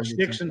are. They're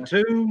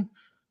 6-2.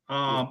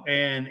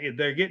 And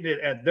they're getting it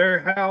at their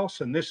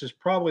house, and this is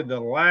probably the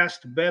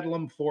last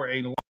Bedlam for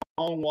a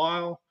long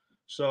while.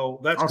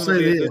 So that's going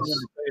to be a good one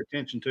to pay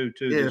attention to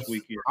this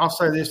weekend. I'll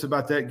say this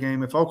about that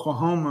game. If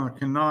Oklahoma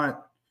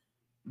cannot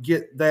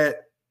get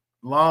that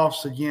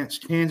loss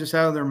against Kansas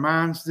out of their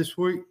minds this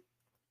week,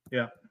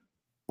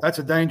 that's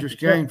a dangerous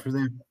game for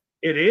them.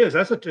 It is.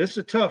 It's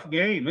a tough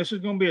game. This is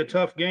going to be a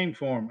tough game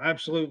for them.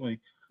 Absolutely.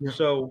 Yeah.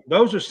 So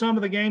those are some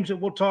of the games that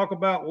we'll talk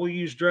about. We'll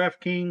use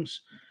DraftKings.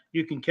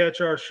 You can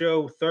catch our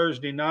show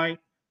Thursday night,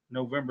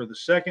 November the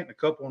 2nd, a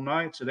couple of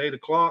nights at 8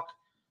 o'clock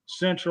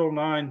Central,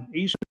 9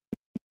 Eastern.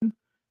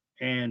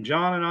 And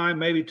John and I,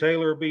 maybe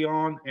Taylor will be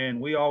on, and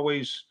we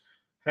always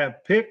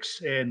have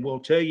picks, and we'll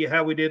tell you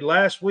how we did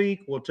last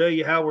week. We'll tell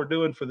you how we're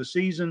doing for the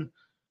season.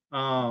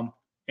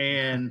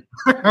 And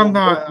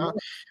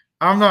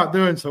I'm not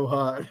doing so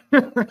hot.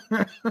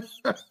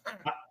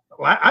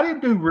 I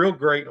didn't do real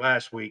great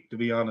last week, to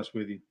be honest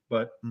with you,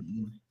 but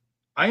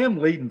I am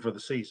leading for the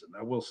season.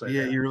 I will say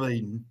yeah, that. you're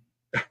leading.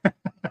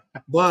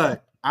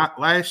 But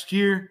last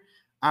year,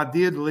 I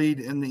did lead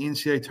in the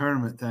NCAA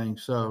tournament thing.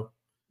 So,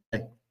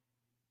 hey.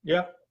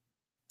 Yeah.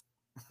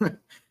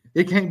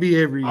 It can't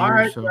be every All year.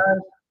 right, so. guys.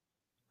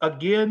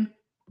 Again,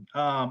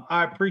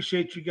 I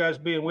appreciate you guys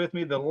being with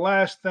me. The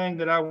last thing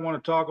that I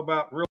want to talk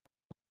about real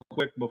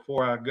quick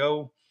before I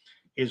go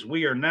is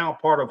we are now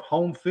part of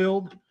Home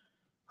Field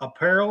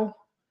Apparel.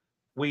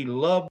 We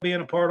love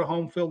being a part of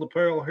Home Field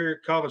Apparel here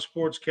at College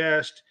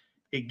Sportscast.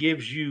 It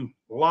gives you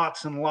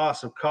lots and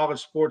lots of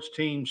college sports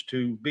teams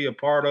to be a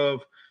part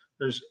of.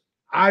 There's,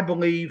 I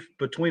believe,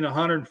 between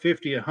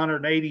 150 and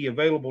 180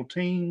 available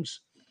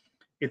teams.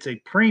 It's a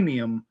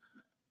premium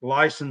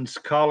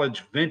licensed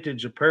college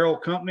vintage apparel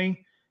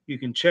company. You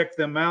can check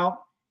them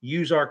out.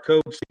 Use our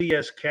code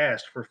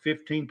CSCast for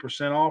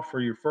 15% off for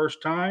your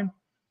first time.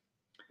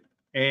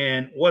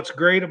 And what's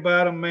great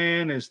about them,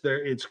 man, is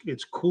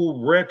it's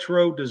cool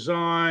retro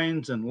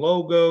designs and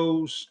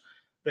logos.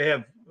 They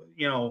have,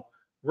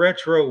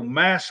 retro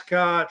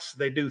mascots.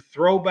 They do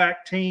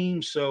throwback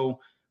teams. So,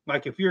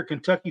 like if you're a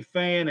Kentucky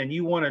fan and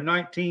you want a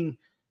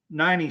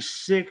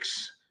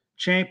 1996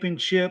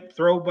 championship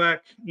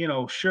throwback,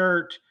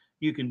 shirt,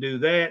 you can do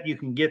that. You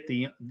can get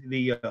the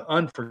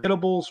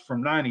Unforgettables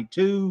from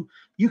 '92.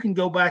 You can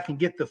go back and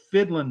get the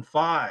Fiddlin'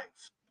 Five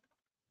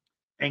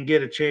and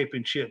get a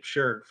championship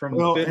shirt from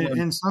the Fiddlin'.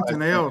 And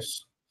something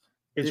else.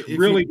 It's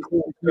really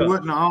cool. You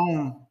wouldn't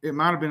own. It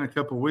might have been a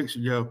couple of weeks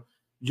ago.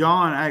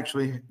 John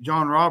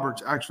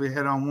Roberts actually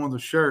had on one of the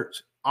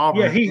shirts.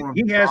 Auburn, yeah, he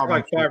has Auburn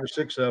like 5 shirts. or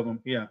 6 of them.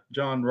 Yeah,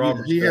 John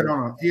Roberts. He had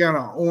on an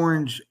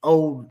orange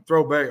old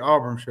throwback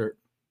Auburn shirt.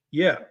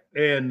 Yeah,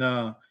 and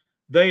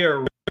they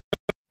are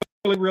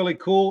really, really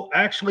cool.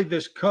 Actually,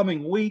 this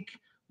coming week,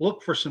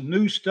 look for some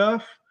new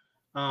stuff.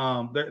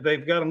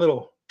 They've got a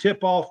little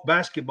tip-off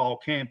basketball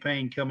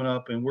campaign coming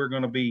up, and we're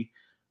going to be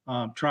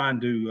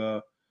trying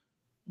to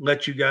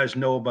let you guys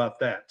know about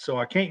that. So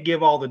I can't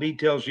give all the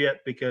details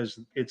yet because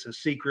it's a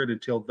secret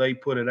until they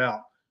put it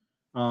out.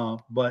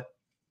 But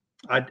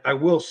I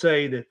will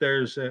say that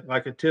there's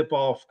like a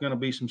tip-off going to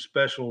be some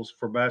specials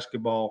for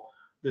basketball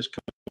this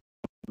coming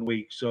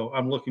week. So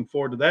I'm looking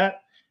forward to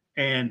that.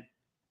 And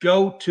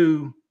go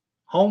to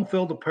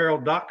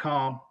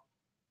homefieldapparel.com,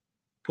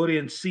 put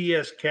in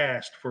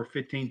CSCast for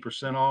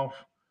 15% off,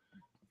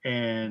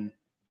 and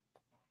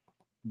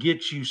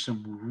get you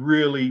some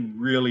really,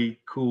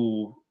 really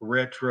cool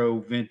retro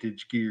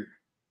vintage gear.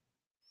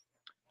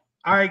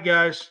 All right,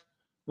 guys.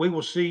 We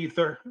will see you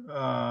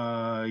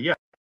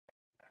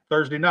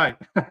Thursday night.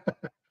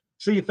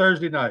 See you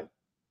Thursday night.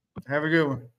 Have a good one.